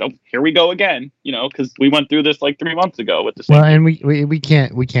I just said, oh, here we go again, because we went through this like 3 months ago with the same. Well, and we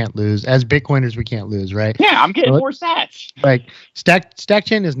can't lose as Bitcoiners. We can't lose, right? Yeah, I'm getting more sats. Like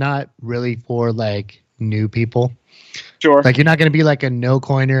Stackchain is not really for like new people. Sure. Like, you're not going to be like a no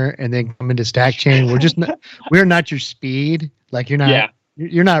coiner and then come into Stackchain. We're not your speed. Like, you're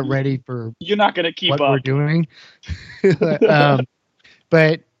not ready for. You're not going to keep what up. we're doing.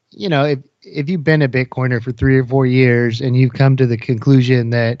 But if you've been a Bitcoiner for 3 or 4 years and you've come to the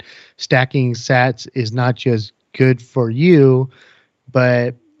conclusion that stacking sats is not just good for you,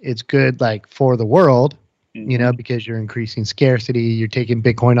 but it's good like for the world, because you're increasing scarcity, you're taking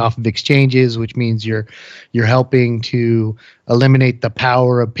Bitcoin off of exchanges, which means you're helping to eliminate the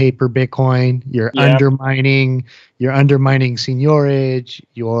power of paper Bitcoin. You're undermining seigniorage.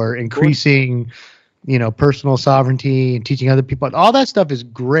 You're increasing, personal sovereignty and teaching other people. All that stuff is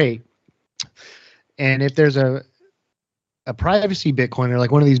great. And if there's a privacy Bitcoiner,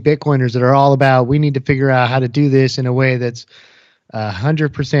 like one of these Bitcoiners that are all about, we need to figure out how to do this in a way that's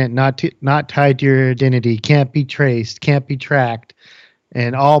 100% not tied to your identity, can't be traced, can't be tracked,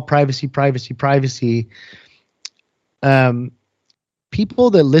 and all privacy. People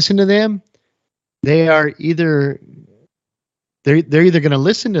that listen to them, they're either going to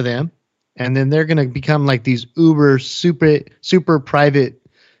listen to them, and then they're going to become like these uber super private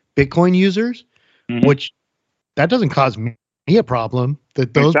Bitcoin users, which that doesn't cause me a problem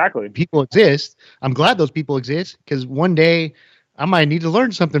that those people exist. I'm glad those people exist, because one day I might need to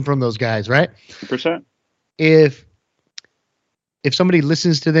learn something from those guys, right? 100%. If somebody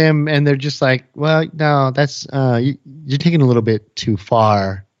listens to them and they're just like, well, no, that's you're taking a little bit too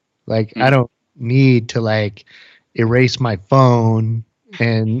far. Like, I don't need to like erase my phone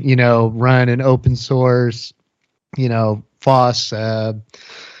and run an open source FOSS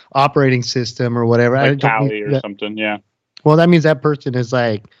operating system or whatever. Like Tally or something, yeah. Well, that means that person has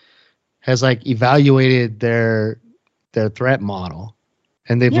evaluated their threat model,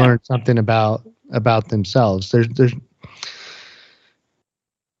 and they've learned something about themselves. There's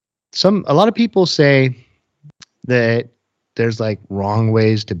a lot of people say that there's like wrong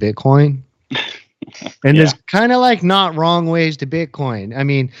ways to Bitcoin. And there's kind of like not wrong ways to Bitcoin. I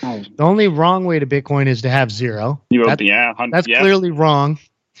mean, the only wrong way to Bitcoin is to have zero. That's clearly wrong.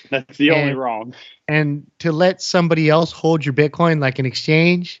 That's the only wrong. And to let somebody else hold your Bitcoin like an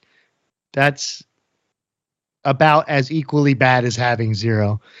exchange, that's about as equally bad as having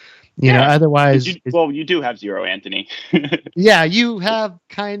zero. Otherwise, you do have zero, Anthony. Yeah, you have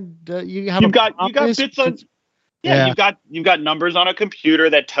you have got bits on. Yeah, you've got numbers on a computer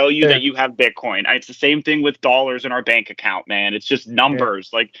that tell you that you have Bitcoin. It's the same thing with dollars in our bank account, man. It's just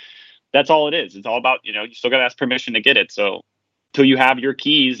numbers. Like that's all it is. It's all about, you still got to ask permission to get it. So till you have your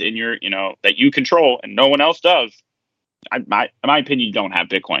keys in your, that you control and no one else does, in my opinion, you don't have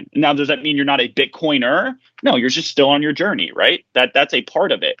Bitcoin. Now, does that mean you're not a Bitcoiner? No, you're just still on your journey, right? That's a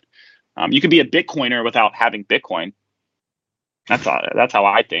part of it. You can be a Bitcoiner without having Bitcoin. That's how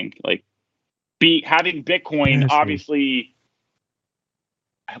I think. Like, having Bitcoin obviously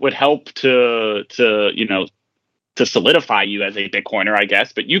would help to solidify you as a Bitcoiner, I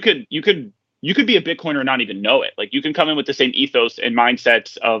guess. But you could be a Bitcoiner and not even know it. Like, you can come in with the same ethos and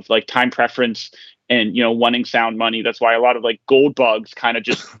mindsets of like time preference and wanting sound money. That's why a lot of like gold bugs kind of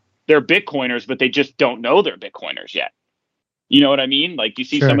just they're Bitcoiners, but they just don't know they're Bitcoiners yet. You know what I mean? Like, you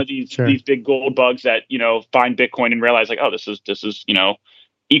see some of these big gold bugs that find Bitcoin and realize like, oh, this is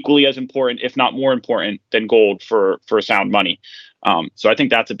equally as important, if not more important, than gold for sound money. So I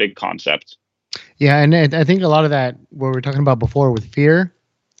think that's a big concept. Yeah, and I think a lot of that, what we were talking about before with fear,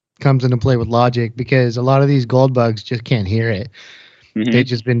 comes into play with logic, because a lot of these gold bugs just can't hear it. Mm-hmm. They've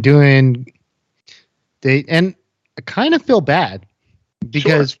just been and I kind of feel bad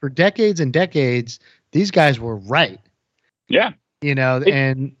because for decades and decades, these guys were right. Yeah.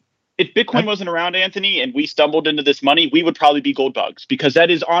 And if Bitcoin wasn't around, Anthony, and we stumbled into this money, we would probably be gold bugs, because that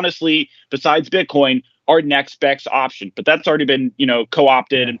is honestly, besides Bitcoin, our next best option. But that's already been,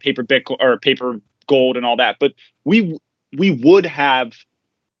 co-opted and paper Bitcoin or paper gold and all that. But we would have,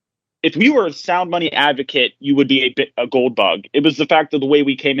 if we were a sound money advocate, you would be a gold bug. It was the fact of the way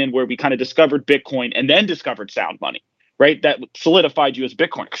we came in, where we kind of discovered Bitcoin and then discovered sound money, right? That solidified you as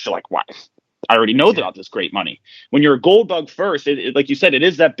Bitcoin, because you're like, wow, I already know about this great money. When you're a gold bug first, like you said, it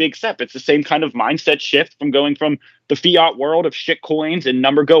is that big step. It's the same kind of mindset shift from going from the fiat world of shit coins and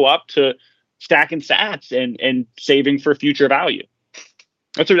number go up to stacking sats and saving for future value.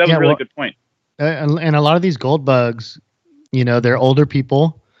 That was a really good point. And a lot of these gold bugs, they're older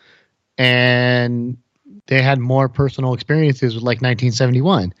people, and they had more personal experiences with like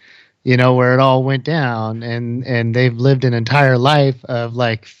 1971, where it all went down, and they've lived an entire life of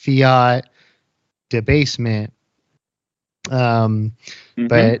like fiat debasement.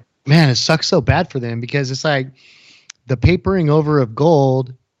 But man, it sucks so bad for them, because it's like the papering over of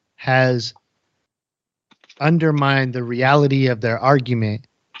gold has undermined the reality of their argument,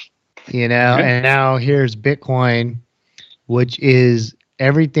 and now here's Bitcoin, which is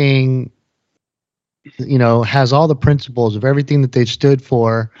everything, has all the principles of everything that they've stood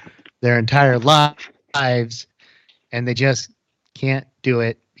for their entire lives, and they just can't do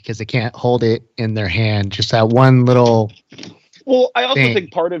it because they can't hold it in their hand. Just that one little. Well, I also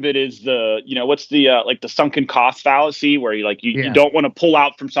think part of it is the, what's the like the sunken cost fallacy, where you don't want to pull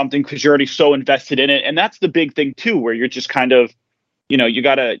out from something because you're already so invested in it, and that's the big thing too, where you're just kind of, you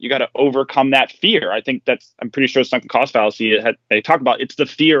gotta overcome that fear. I think I'm pretty sure sunken cost fallacy they talk about, it's the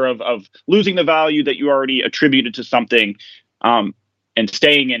fear of losing the value that you already attributed to something, and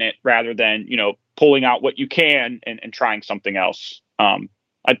staying in it rather than pulling out what you can and trying something else.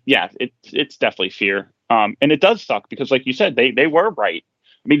 It's definitely fear. And it does suck, because like you said, they were right.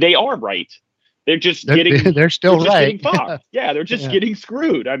 I mean, they are right. They're just they're still right. Getting fucked. Yeah, they're just getting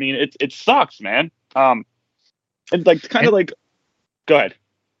screwed. I mean, it sucks, man. And like kind of like, go ahead.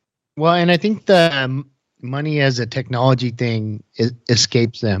 Well, and I think the money as a technology thing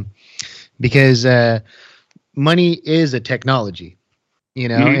escapes them, because money is a technology,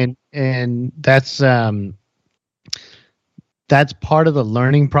 and that's part of the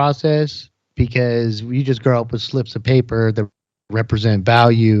learning process, because we just grow up with slips of paper that represent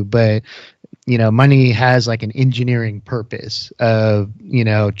value, but money has like an engineering purpose of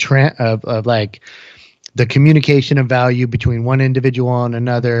of like the communication of value between one individual and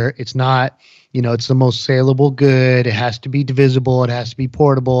another. It's not, it's the most saleable good. It has to be divisible. It has to be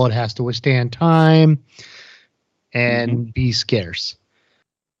portable. It has to withstand time and be scarce,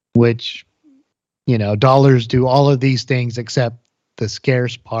 which, dollars do all of these things except the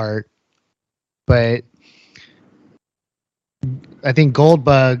scarce part. But I think gold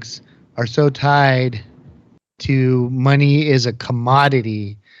bugs are so tied to money is a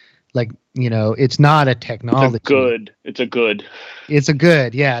commodity. Like, it's not a technology. It's a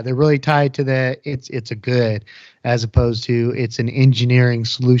good. Yeah. They're really tied to it's a good, as opposed to it's an engineering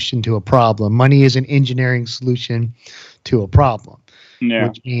solution to a problem. Money is an engineering solution to a problem,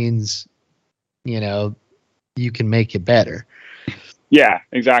 which means, you can make it better. Yeah,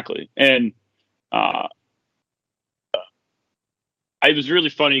 exactly. And it was really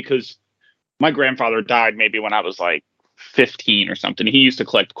funny because my grandfather died maybe when I was like 15 or something. He used to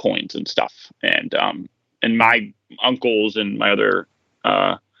collect coins and stuff. And and my uncles and my other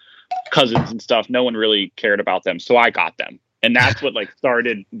cousins and stuff, no one really cared about them, so I got them, and that's what like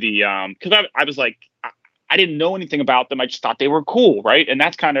started the because I was like I didn't know anything about them. I just thought they were cool, right? And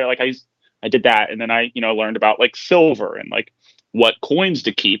that's kind of like I did that, and then I learned about like silver and like what coins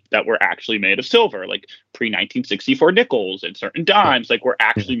to keep that were actually made of silver, like pre-1964 nickels and certain dimes like were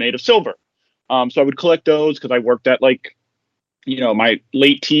actually made of silver. So I would collect those because I worked at like, my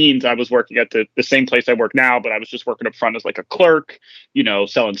late teens. I was working at the same place I work now, but I was just working up front as like a clerk,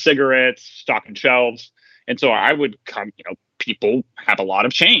 selling cigarettes, stocking shelves. And so I would come, people have a lot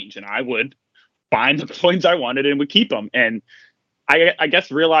of change, and I would find the coins I wanted and would keep them. And I guess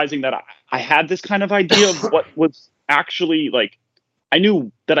realizing that I had this kind of idea of what was actually like, I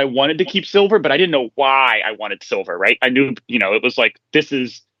knew that I wanted to keep silver, but I didn't know why I wanted silver, right? I knew, it was like, this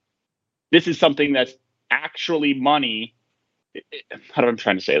is something that's actually money. How do I'm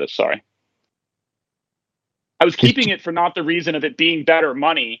trying to say this? Sorry. I was keeping it for not the reason of it being better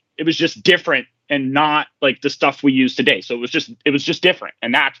money. It was just different and not like the stuff we use today. So it was just different.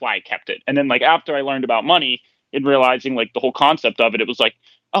 And that's why I kept it. And then like after I learned about money and realizing like the whole concept of it, it was like,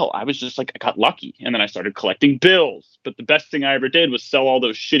 oh, I was just like, I got lucky. And then I started collecting bills. But the best thing I ever did was sell all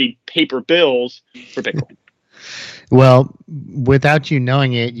those shitty paper bills for Bitcoin. Well, without you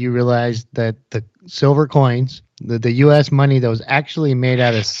knowing it, you realized that the silver coins, the U.S. money that was actually made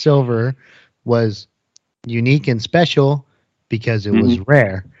out of silver, was unique and special because it was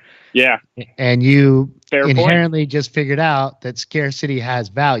rare. Yeah. And you Fair inherently just figured out that scarcity has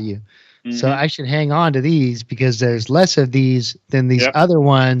value. So I should hang on to these because there's less of these than these other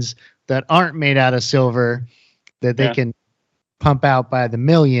ones that aren't made out of silver that they can pump out by the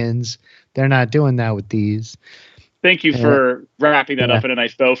millions. They're not doing that with these. Thank you for wrapping that up in a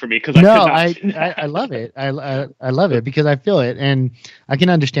nice bow for me. Because I love it. I love it because I feel it, and I can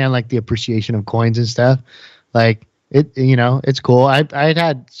understand like the appreciation of coins and stuff. Like it, it's cool. I'd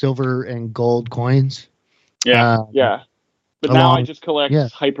had silver and gold coins. Yeah. But now I just collect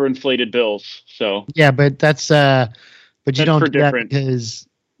hyperinflated bills. So but that's but you don't do that because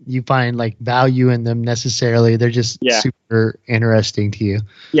you find like value in them necessarily. They're just super interesting to you.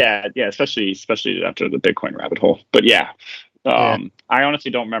 Yeah, especially after the Bitcoin rabbit hole. But I honestly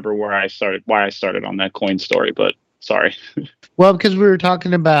don't remember why I started on that coin story. But sorry. Well, because we were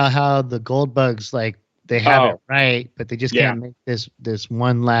talking about how the gold bugs like they have it right, but they just can't make this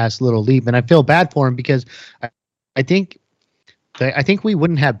one last little leap. And I feel bad for them because I think we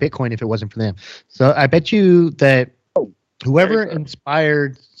wouldn't have Bitcoin if it wasn't for them. So I bet you that whoever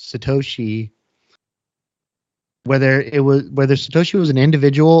inspired Satoshi, whether Satoshi was an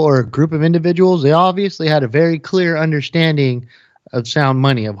individual or a group of individuals, they obviously had a very clear understanding of sound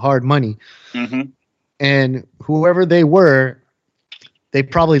money, of hard money. And whoever they were, they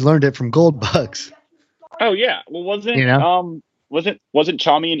probably learned it from gold bugs. Oh yeah. Well, wasn't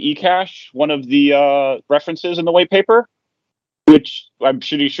Chami and eCash one of the references in the white paper? Which I'm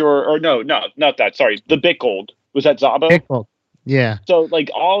pretty sure, or no, not that. Sorry, the BitGold. Was that Zabo? BitGold. Yeah. So like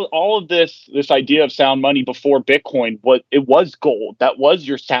all of this idea of sound money before Bitcoin, it was gold. That was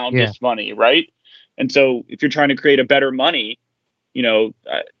your soundest money, right? And so if you're trying to create a better money,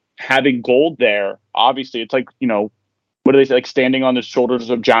 having gold there, obviously it's like, what do they say? Like standing on the shoulders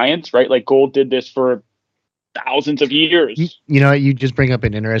of giants, right? Like gold did this for thousands of years. You just bring up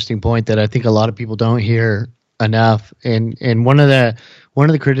an interesting point that I think a lot of people don't hear enough. And one of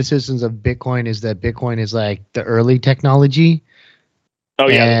the criticisms of Bitcoin is that Bitcoin is like the early technology. Oh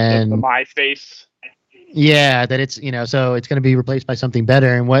yeah, the MySpace. Yeah, that it's so it's going to be replaced by something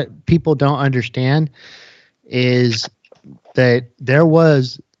better. And what people don't understand is that there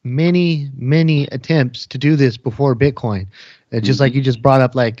was many attempts to do this before Bitcoin. It's just like you just brought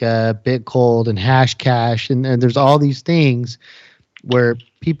up like BitGold and Hashcash, and there's all these things where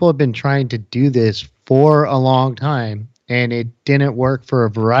people have been trying to do this for a long time, and it didn't work for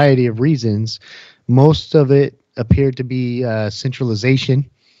a variety of reasons. Most of it appeared to be centralization.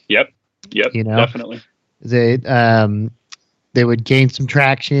 Yep, definitely. They would gain some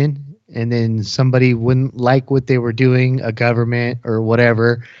traction, and then somebody wouldn't like what they were doing, a government or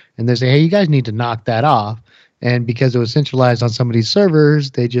whatever, and they say, hey, you guys need to knock that off. And because it was centralized on somebody's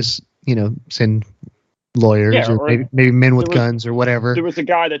servers, they just, send lawyers or maybe men with guns or whatever. There was a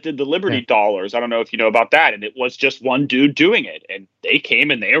guy that did the Liberty dollars. I don't know if you know about that. And it was just one dude doing it. And they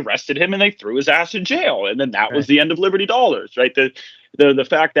came and they arrested him and they threw his ass in jail. And then that was the end of Liberty dollars, right? The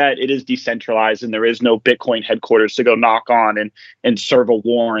fact that it is decentralized and there is no Bitcoin headquarters to go knock on and serve a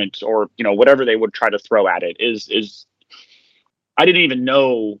warrant or, whatever they would try to throw at it is I didn't even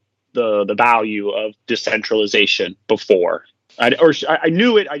know the value of decentralization before. I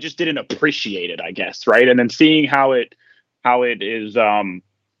knew it, I just didn't appreciate it, I guess, right? And then seeing how it is,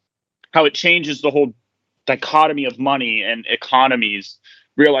 how it changes the whole dichotomy of money and economies,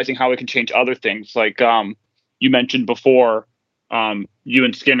 realizing how it can change other things. Like you mentioned before, you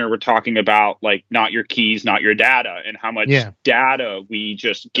and Skinner were talking about like not your keys, not your data, and how much data we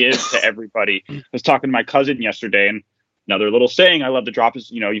just give to everybody. I was talking to my cousin yesterday, and another little saying I love to drop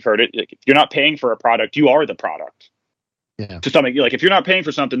is, you've heard it, like, if you're not paying for a product, you are the product. Yeah. To something, like if you're not paying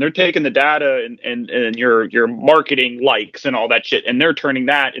for something, they're taking the data and your marketing likes and all that shit, and they're turning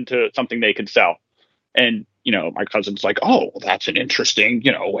that into something they can sell. And my cousin's like, oh, well, that's an interesting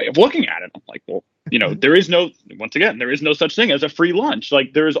way of looking at it. I'm like, well, there is no such thing as a free lunch.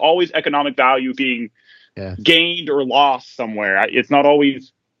 Like there is always economic value being gained or lost somewhere. It's not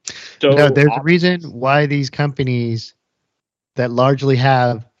always. So no, there's a reason why these companies that largely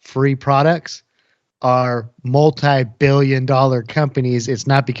have free products are multi-billion-dollar companies. It's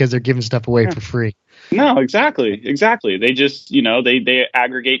not because they're giving stuff away for free. No, exactly. They just they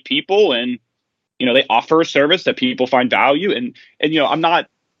aggregate people, and they offer a service that people find value, and I'm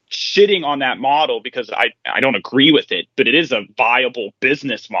not shitting on that model because I don't agree with it, but it is a viable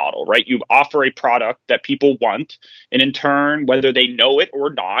business model, right? You offer a product that people want, and in turn, whether they know it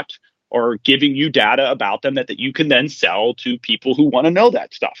or not, are giving you data about them that you can then sell to people who want to know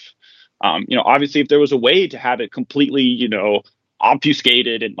that stuff. Obviously, if there was a way to have it completely,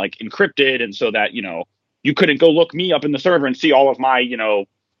 obfuscated and like encrypted, and so that, you couldn't go look me up in the server and see all of my,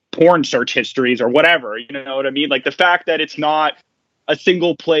 porn search histories or whatever, you know what I mean? Like the fact that it's not a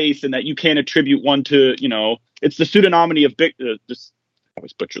single place and that you can't attribute one to, it's the pseudonymity of I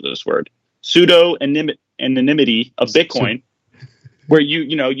always butcher this word, pseudo-anonymity of Bitcoin, where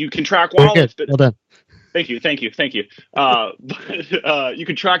you can track wallets, but well done. Thank you. But you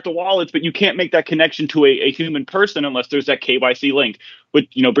can track the wallets, but you can't make that connection to a human person unless there's that KYC link.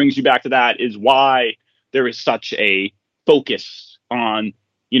 Which brings you back to that is why there is such a focus on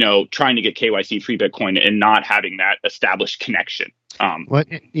trying to get KYC free Bitcoin and not having that established connection. And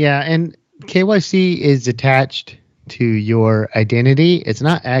KYC is attached to your identity. It's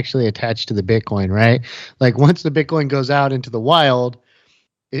not actually attached to the Bitcoin, right? Like once the Bitcoin goes out into the wild,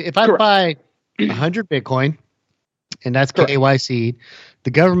 if I buy 100 Bitcoin, and that's KYC,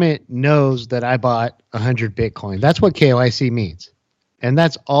 the government knows that I bought 100 Bitcoin. That's what KYC means. And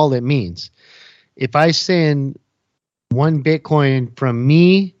that's all it means. If I send 1 Bitcoin from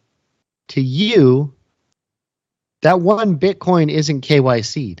me to you, that 1 Bitcoin isn't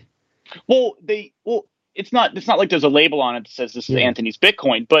KYC'd. Well, it's not like there's a label on it that says this is Anthony's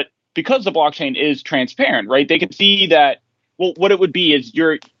Bitcoin, but because the blockchain is transparent, right? They can see that. Well, what it would be is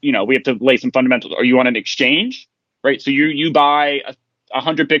we have to lay some fundamentals. Are you on an exchange, right? So you buy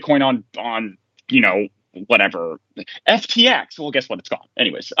 100 Bitcoin on whatever, FTX. Well, guess what? It's gone.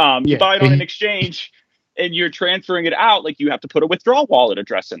 Anyways, you buy it on an exchange and you're transferring it out. Like you have to put a withdrawal wallet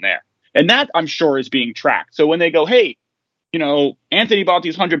address in there. And that I'm sure is being tracked. So when they go, hey, Anthony bought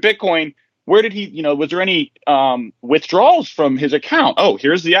these 100 Bitcoin. Where did he, was there any withdrawals from his account? Oh,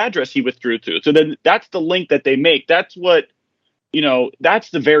 here's the address he withdrew to. So then that's the link that they make. That's what, we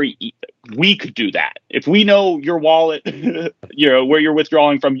could do that. If we know your wallet, where you're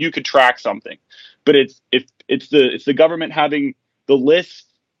withdrawing from, you could track something. But it's the government having the list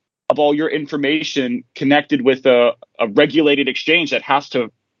of all your information connected with a regulated exchange that has to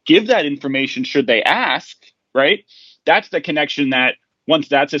give that information should they ask, right? That's the connection that once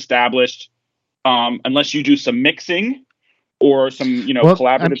that's established, unless you do some mixing or some,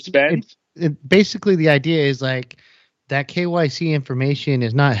 collaborative spend. Basically, the idea is like that KYC information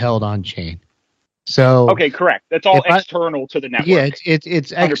is not held on chain. So okay, correct. That's all external to the network. Yeah,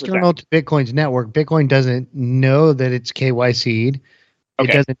 it's external to Bitcoin's network. Bitcoin doesn't know that it's KYC'd. It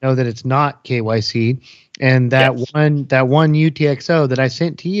doesn't know that it's not KYC'd. And that one UTXO that I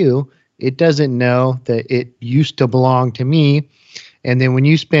sent to you, it doesn't know that it used to belong to me. And then when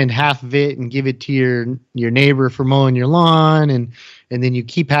you spend half of it and give it to your neighbor for mowing your lawn, and then you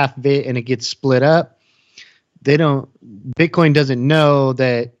keep half of it and it gets split up, Bitcoin doesn't know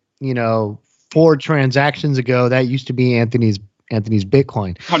that, 4 transactions ago, that used to be Anthony's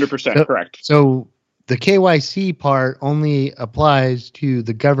Bitcoin. 100% correct. So the KYC part only applies to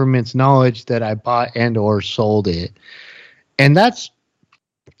the government's knowledge that I bought and or sold it. And that's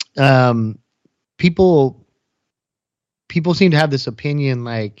people seem to have this opinion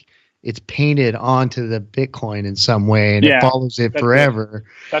like it's painted onto the Bitcoin in some way and it follows it forever.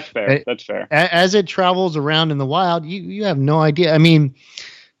 That's fair. That's fair. As it travels around in the wild, you have no idea. I mean,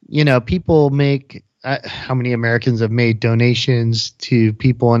 people make how many Americans have made donations to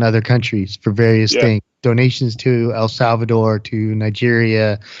people in other countries for various things. Donations to El Salvador, to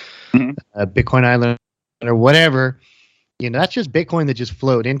Nigeria, Bitcoin Island, or whatever. That's just Bitcoin that just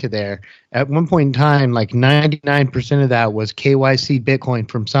flowed into there. At one point in time, like 99% of that was KYC Bitcoin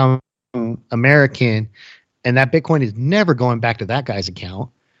from some American, and that Bitcoin is never going back to that guy's account.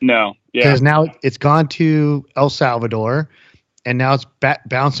 No, because now it's gone to El Salvador, and now it's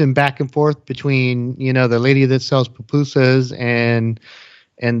bouncing back and forth between the lady that sells pupusas and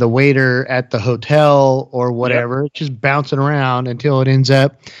the waiter at the hotel or whatever. It's just bouncing around until it ends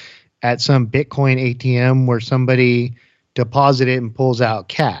up at some Bitcoin ATM where somebody deposits it and pulls out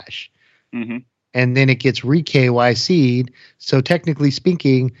cash. And then it gets re-KYC'd. So technically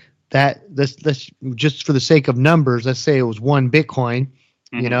speaking, that this just for the sake of numbers, let's say it was 1 Bitcoin.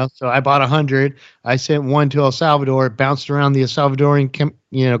 So I bought 100. I sent 1 to El Salvador. It bounced around the El Salvadorian,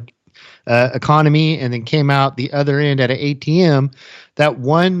 economy, and then came out the other end at an ATM. That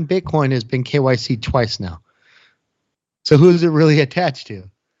 1 Bitcoin has been KYC twice now. So who is it really attached to?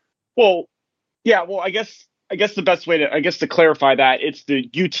 Well, yeah. Well, I guess the best way to clarify that, it's the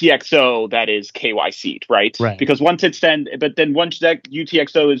UTXO that is KYC'd, right? Right. Because once that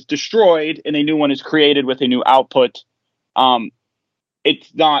UTXO is destroyed and a new one is created with a new output,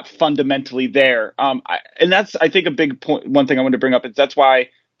 it's not fundamentally there. And that's, I think, a big point. One thing I want to bring up is that's why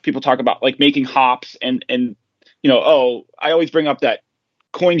people talk about like making hops and I always bring up that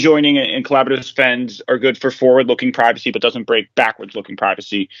coin joining and collaborative spends are good for forward-looking privacy, but doesn't break backwards-looking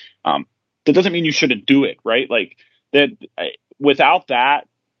privacy. That doesn't mean you shouldn't do it, right? Like that, without that,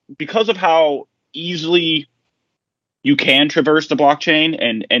 because of how easily you can traverse the blockchain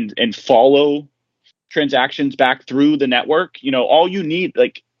and follow transactions back through the network, all you need,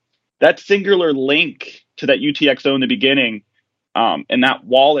 like that singular link to that UTXO in the beginning, and that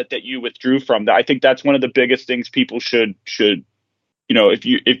wallet that you withdrew from. That I think that's one of the biggest things people should.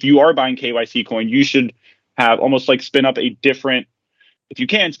 If you are buying KYC coin, you should have almost like spin up a different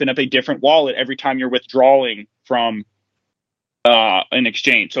wallet every time you're withdrawing from an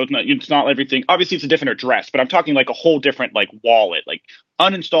exchange. So it's not everything. Obviously, it's a different address, but I'm talking like a whole different like wallet. Like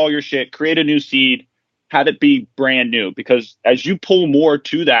uninstall your shit, create a new seed, have it be brand new. Because as you pull more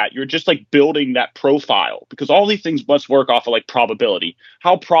to that, you're just like building that profile. Because all these things must work off of like probability.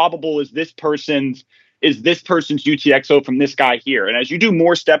 How probable is this person's UTXO from this guy here? And as you do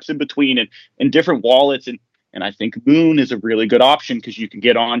more steps in between and different wallets, and I think Moon is a really good option because you can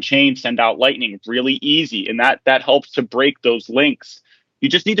get on chain, send out Lightning really easy, and that helps to break those links. You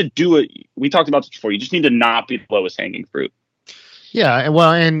just need to do it. We talked about this before. You just need to not be the lowest hanging fruit. Yeah,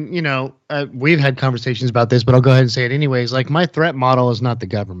 well, and we've had conversations about this, but I'll go ahead and say it anyways. Like my threat model is not the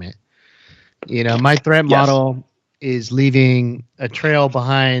government. My threat model is leaving a trail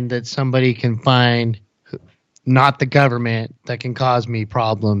behind that somebody can find, not the government, that can cause me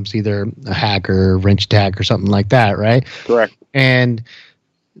problems, either a hacker, wrench attack, or something like that, right? Correct. And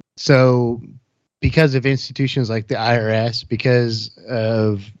so because of institutions like the IRS, because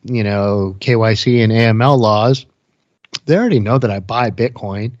of, KYC and AML laws, they already know that I buy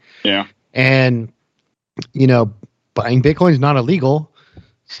Bitcoin. Yeah. And, buying Bitcoin is not illegal.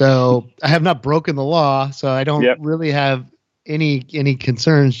 So I have not broken the law. So I don't really have any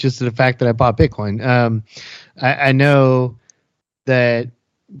concerns just to the fact that I bought Bitcoin. I know that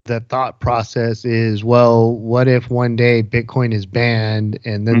the thought process is, well, what if one day Bitcoin is banned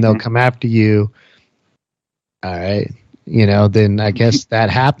and then they'll come after you? All right. Then I guess that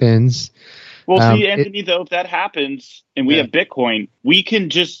happens. Well, see, Anthony, though, if that happens and we have Bitcoin, we can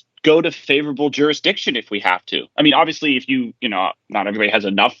just go to favorable jurisdiction if we have to. I mean, obviously, if not everybody has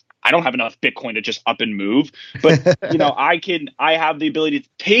enough. I don't have enough Bitcoin to just up and move, but I have the ability to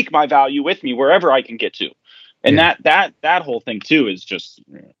take my value with me wherever I can get to. And that whole thing too is just,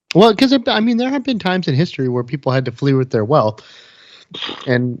 well, because there have been times in history where people had to flee with their wealth,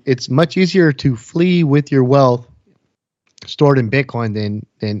 and it's much easier to flee with your wealth stored in Bitcoin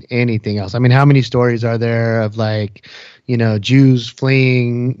than anything else. I mean, how many stories are there of like, Jews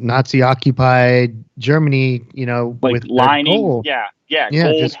fleeing Nazi occupied Germany, like with lining, gold.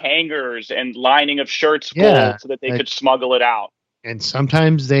 gold hangers and lining of shirts gold so that they could smuggle it out. And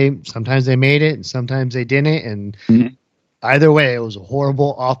sometimes they made it and sometimes they didn't. And either way, it was a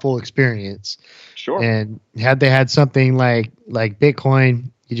horrible, awful experience. Sure. And had they had something like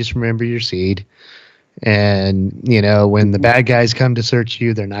Bitcoin, you just remember your seed. And, when the bad guys come to search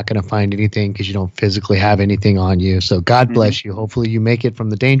you, they're not going to find anything because you don't physically have anything on you. So God bless you. Hopefully you make it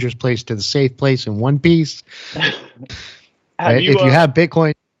from the dangerous place to the safe place in one piece. If you have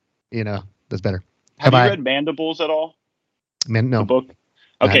Bitcoin, that's better. Have you read Mandibles at all? No. The book?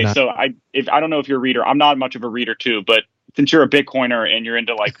 Okay, so I don't know if you're a reader. I'm not much of a reader too, but since you're a Bitcoiner and you're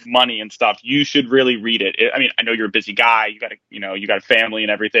into like money and stuff, you should really read it. I mean, I know you're a busy guy. You got a family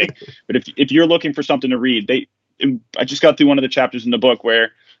and everything. But if you're looking for something to read, I just got through one of the chapters in the book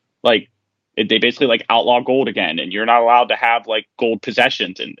where like they basically like outlaw gold again, and you're not allowed to have like gold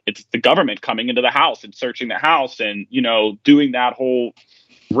possessions, and it's the government coming into the house and searching the house and doing that whole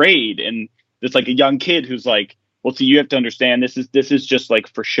raid. And there's like a young kid who's like, well, see, you have to understand this is just like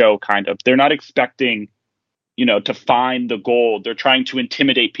for show kind of. They're not expecting to find the gold. They're trying to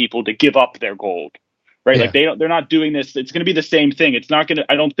intimidate people to give up their gold, right? Yeah. Like they're not doing this. It's going to be the same thing. It's not going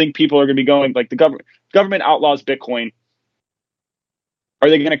to, I don't think people are going to be going like the government outlaws Bitcoin.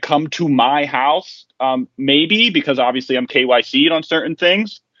 Are they going to come to my house? Maybe, because obviously I'm KYC'd on certain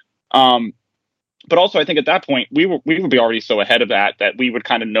things. But also I think at that point we would be already so ahead of that we would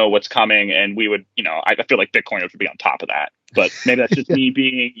kind of know what's coming, and we would, I feel like Bitcoiners would be on top of that. But maybe that's just me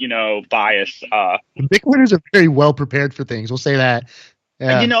being, biased. Bitcoiners are very well prepared for things. We'll say that.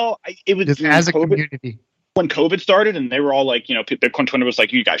 It was just as a community. When COVID started and they were all like, Bitcoin Twitter was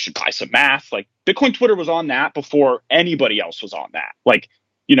like, you guys should buy some masks. Like Bitcoin Twitter was on that before anybody else was on that. Like,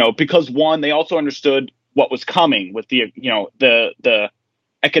 because one, they also understood what was coming with the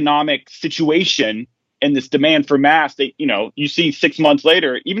economic situation and this demand for masks. They, you see 6 months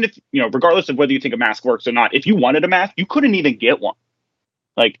later, even if, regardless of whether you think a mask works or not, if you wanted a mask, you couldn't even get one.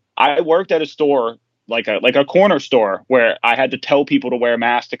 Like I worked at a store, like a corner store, where I had to tell people to wear a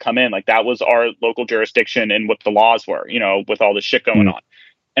mask to come in. Like that was our local jurisdiction and what the laws were, with all this shit going on.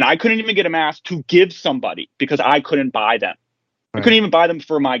 And I couldn't even get a mask to give somebody because I couldn't buy them. I couldn't even buy them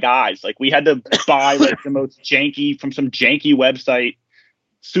for my guys. Like we had to buy like the most janky from some janky website,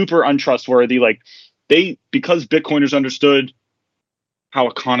 super untrustworthy. Like because Bitcoiners understood how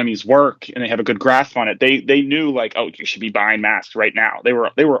economies work and they have a good grasp on it, they knew like, oh, you should be buying masks right now. They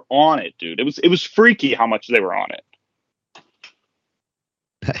were on it, dude. It was freaky how much they were on it.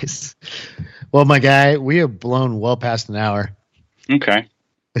 Nice. Well, my guy, we have blown well past an hour. Okay.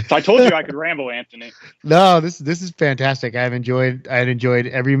 So I told you I could ramble, Anthony. No, this is fantastic. I've enjoyed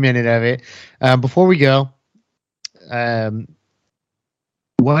every minute of it. Before we go,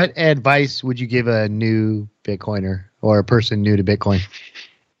 what advice would you give a new Bitcoiner or a person new to Bitcoin?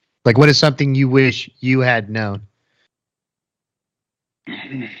 Like, what is something you wish you had known?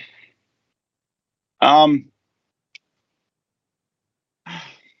 I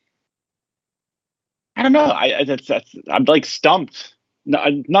don't know. I'm like stumped.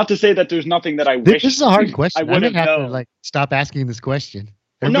 Not to say that there's nothing that I wish. This is a hard question. I wouldn't have to stop asking this question.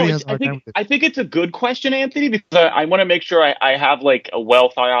 Well, no, I think it's a good question, Anthony, because I want to make sure I have like a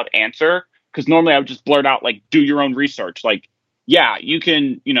well thought out answer. Because normally I would just blurt out like, do your own research. Like, yeah, you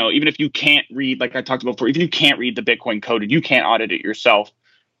can, even if you can't read, like I talked about before, even if you can't read the Bitcoin code and you can't audit it yourself,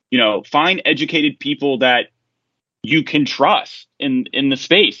 find educated people that you can trust in the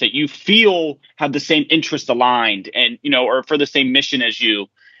space that you feel have the same interest aligned and, or for the same mission as you,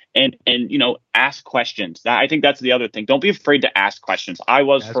 and ask questions. I think that's the other thing. Don't be afraid to ask questions. I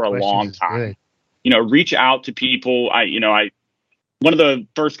was for a long time, reach out to people. One of the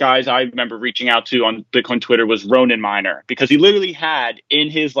first guys I remember reaching out to on Bitcoin Twitter was Ronin Miner, because he literally had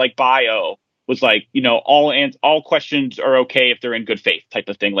in his like bio was like, all questions are okay if they're in good faith type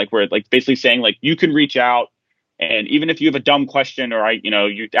of thing. Like we're like basically saying like, you can reach out. And even if you have a dumb question or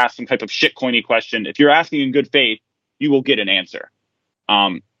you ask some type of shitcoiny question, if you're asking in good faith, you will get an answer.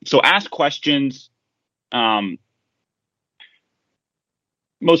 So ask questions.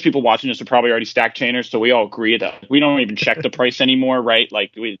 Most people watching this are probably already Stackchainers, so we all agree that we don't even check the price anymore, right?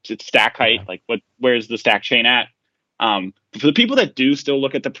 Like it's stack height. Like where's the stack chain at? For the people that do still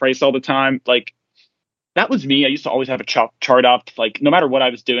look at the price all the time, like that was me. I used to always have a chart up, like no matter what I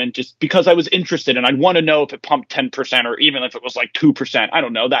was doing, just because I was interested and I'd want to know if it pumped 10% or even if it was like 2%. I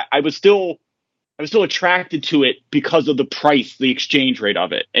don't know that I was still attracted to it because of the price, the exchange rate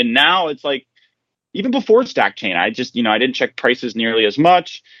of it. And now it's like, even before Stackchain, I just, I didn't check prices nearly as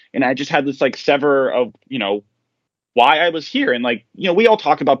much. And I just had this like sever of, why I was here. And like, we all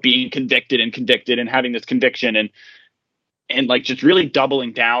talk about being convicted and having this conviction and like just really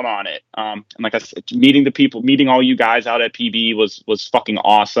doubling down on it. And like I said, meeting all you guys out at PB was fucking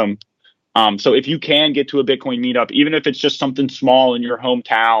awesome. So if you can get to a Bitcoin meetup, even if it's just something small in your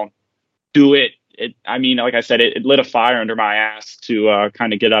hometown, do it. Like I said, it lit a fire under my ass to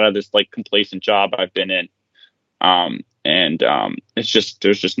kind of get out of this like complacent job I've been in. It's just,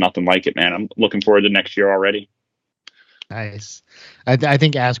 there's just nothing like it, man. I'm looking forward to next year already. Nice. I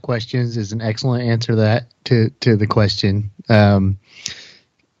think ask questions is an excellent answer to the question.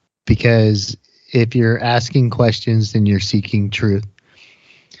 Because if you're asking questions, then you're seeking truth.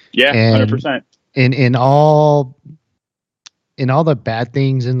 Yeah, And 100%. in all the bad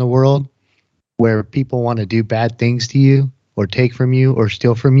things in the world where people want to do bad things to you or take from you or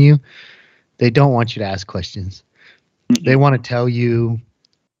steal from you, they don't want you to ask questions. Mm-mm. They want to tell you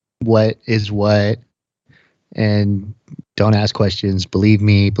what is what, and don't ask questions. Believe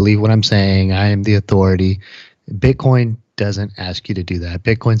me, believe what I'm saying. I am the authority. Bitcoin doesn't ask you to do that.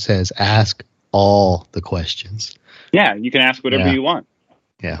 Bitcoin says ask all the questions. Yeah, you can ask whatever you want.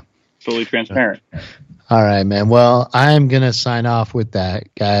 Yeah. Fully transparent. All right, man. Well, I'm going to sign off with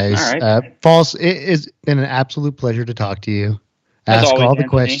that, guys. All right. False, it has been an absolute pleasure to talk to you. As Ask always, all the Anthony.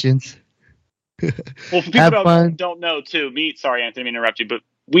 questions. Well, for people who don't know, too, sorry, Anthony, to interrupt you, but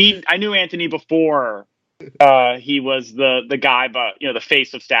I knew Anthony before he was the guy, but the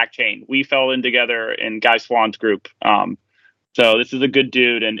face of Stackchain. We fell in together in Guy Swan's group. So this is a good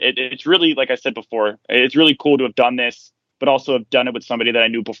dude, and it's really, like I said before, it's really cool to have done this, but also have done it with somebody that I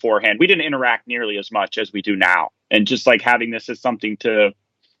knew beforehand. We didn't interact nearly as much as we do now, and just like having this as something to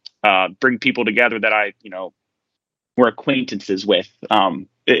bring people together that we're acquaintances with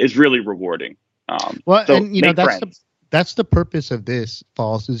is really rewarding. That's the purpose of this,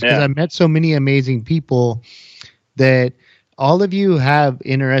 False, is because I met so many amazing people that all of you have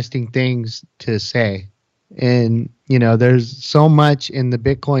interesting things to say. And, there's so much in the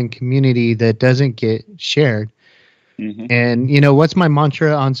Bitcoin community that doesn't get shared. Mm-hmm. And, what's my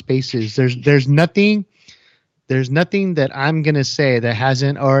mantra on Spaces? There's nothing that I'm going to say that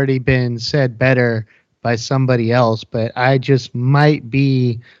hasn't already been said better by somebody else, but I just might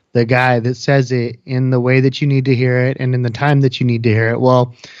be the guy that says it in the way that you need to hear it and in the time that you need to hear it.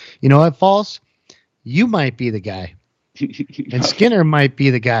 Well, you know what, False? You might be the guy. And Skinner might be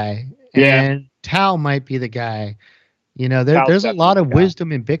the guy. Yeah. And Tao might be the guy. There's a lot of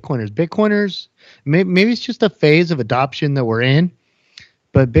wisdom in Bitcoiners. Bitcoiners, maybe it's just a phase of adoption that we're in,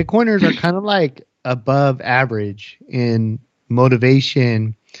 but Bitcoiners are kind of like above average in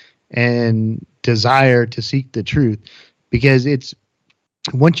motivation and desire to seek the truth, because it's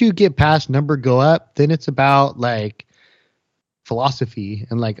once you get past number go up, then it's about like philosophy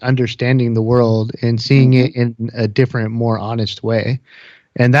and like understanding the world and seeing it in a different, more honest way.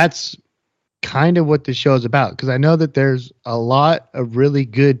 And that's kind of what the show is about, because I know that there's a lot of really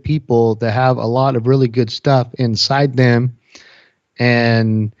good people that have a lot of really good stuff inside them,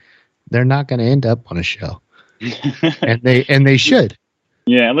 and they're not going to end up on a show. and they should.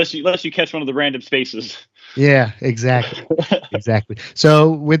 Yeah, unless you catch one of the random spaces. Yeah, exactly. Exactly.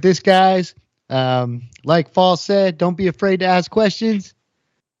 So with this, guys, like False said, don't be afraid to ask questions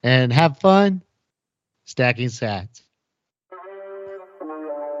and have fun stacking sats.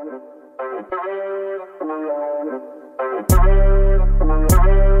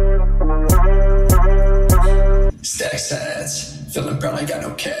 Stack sides, feeling brown, I got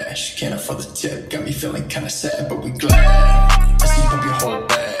no cash. Can't afford the tip, got me feeling kinda sad, but we glad. I see up your whole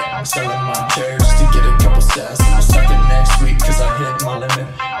bag, selling my chairs to get a couple cents. I'll suck it next week, cause I hit my limit.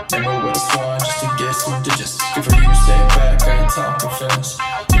 Never with a swan, just to get some digits. Good for you, stay back, I ain't talking feelings.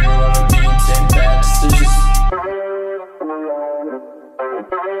 You know what I mean, take bad decisions.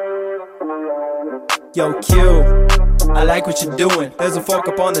 Yo, Q, I like what you're doing. There's a fork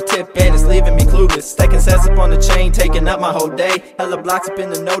up on the tip and it's leaving me clueless. Stacking sets up on the chain, taking up my whole day. Hella blocks up in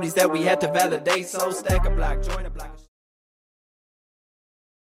the noties that we had to validate. So stack a block, join a block.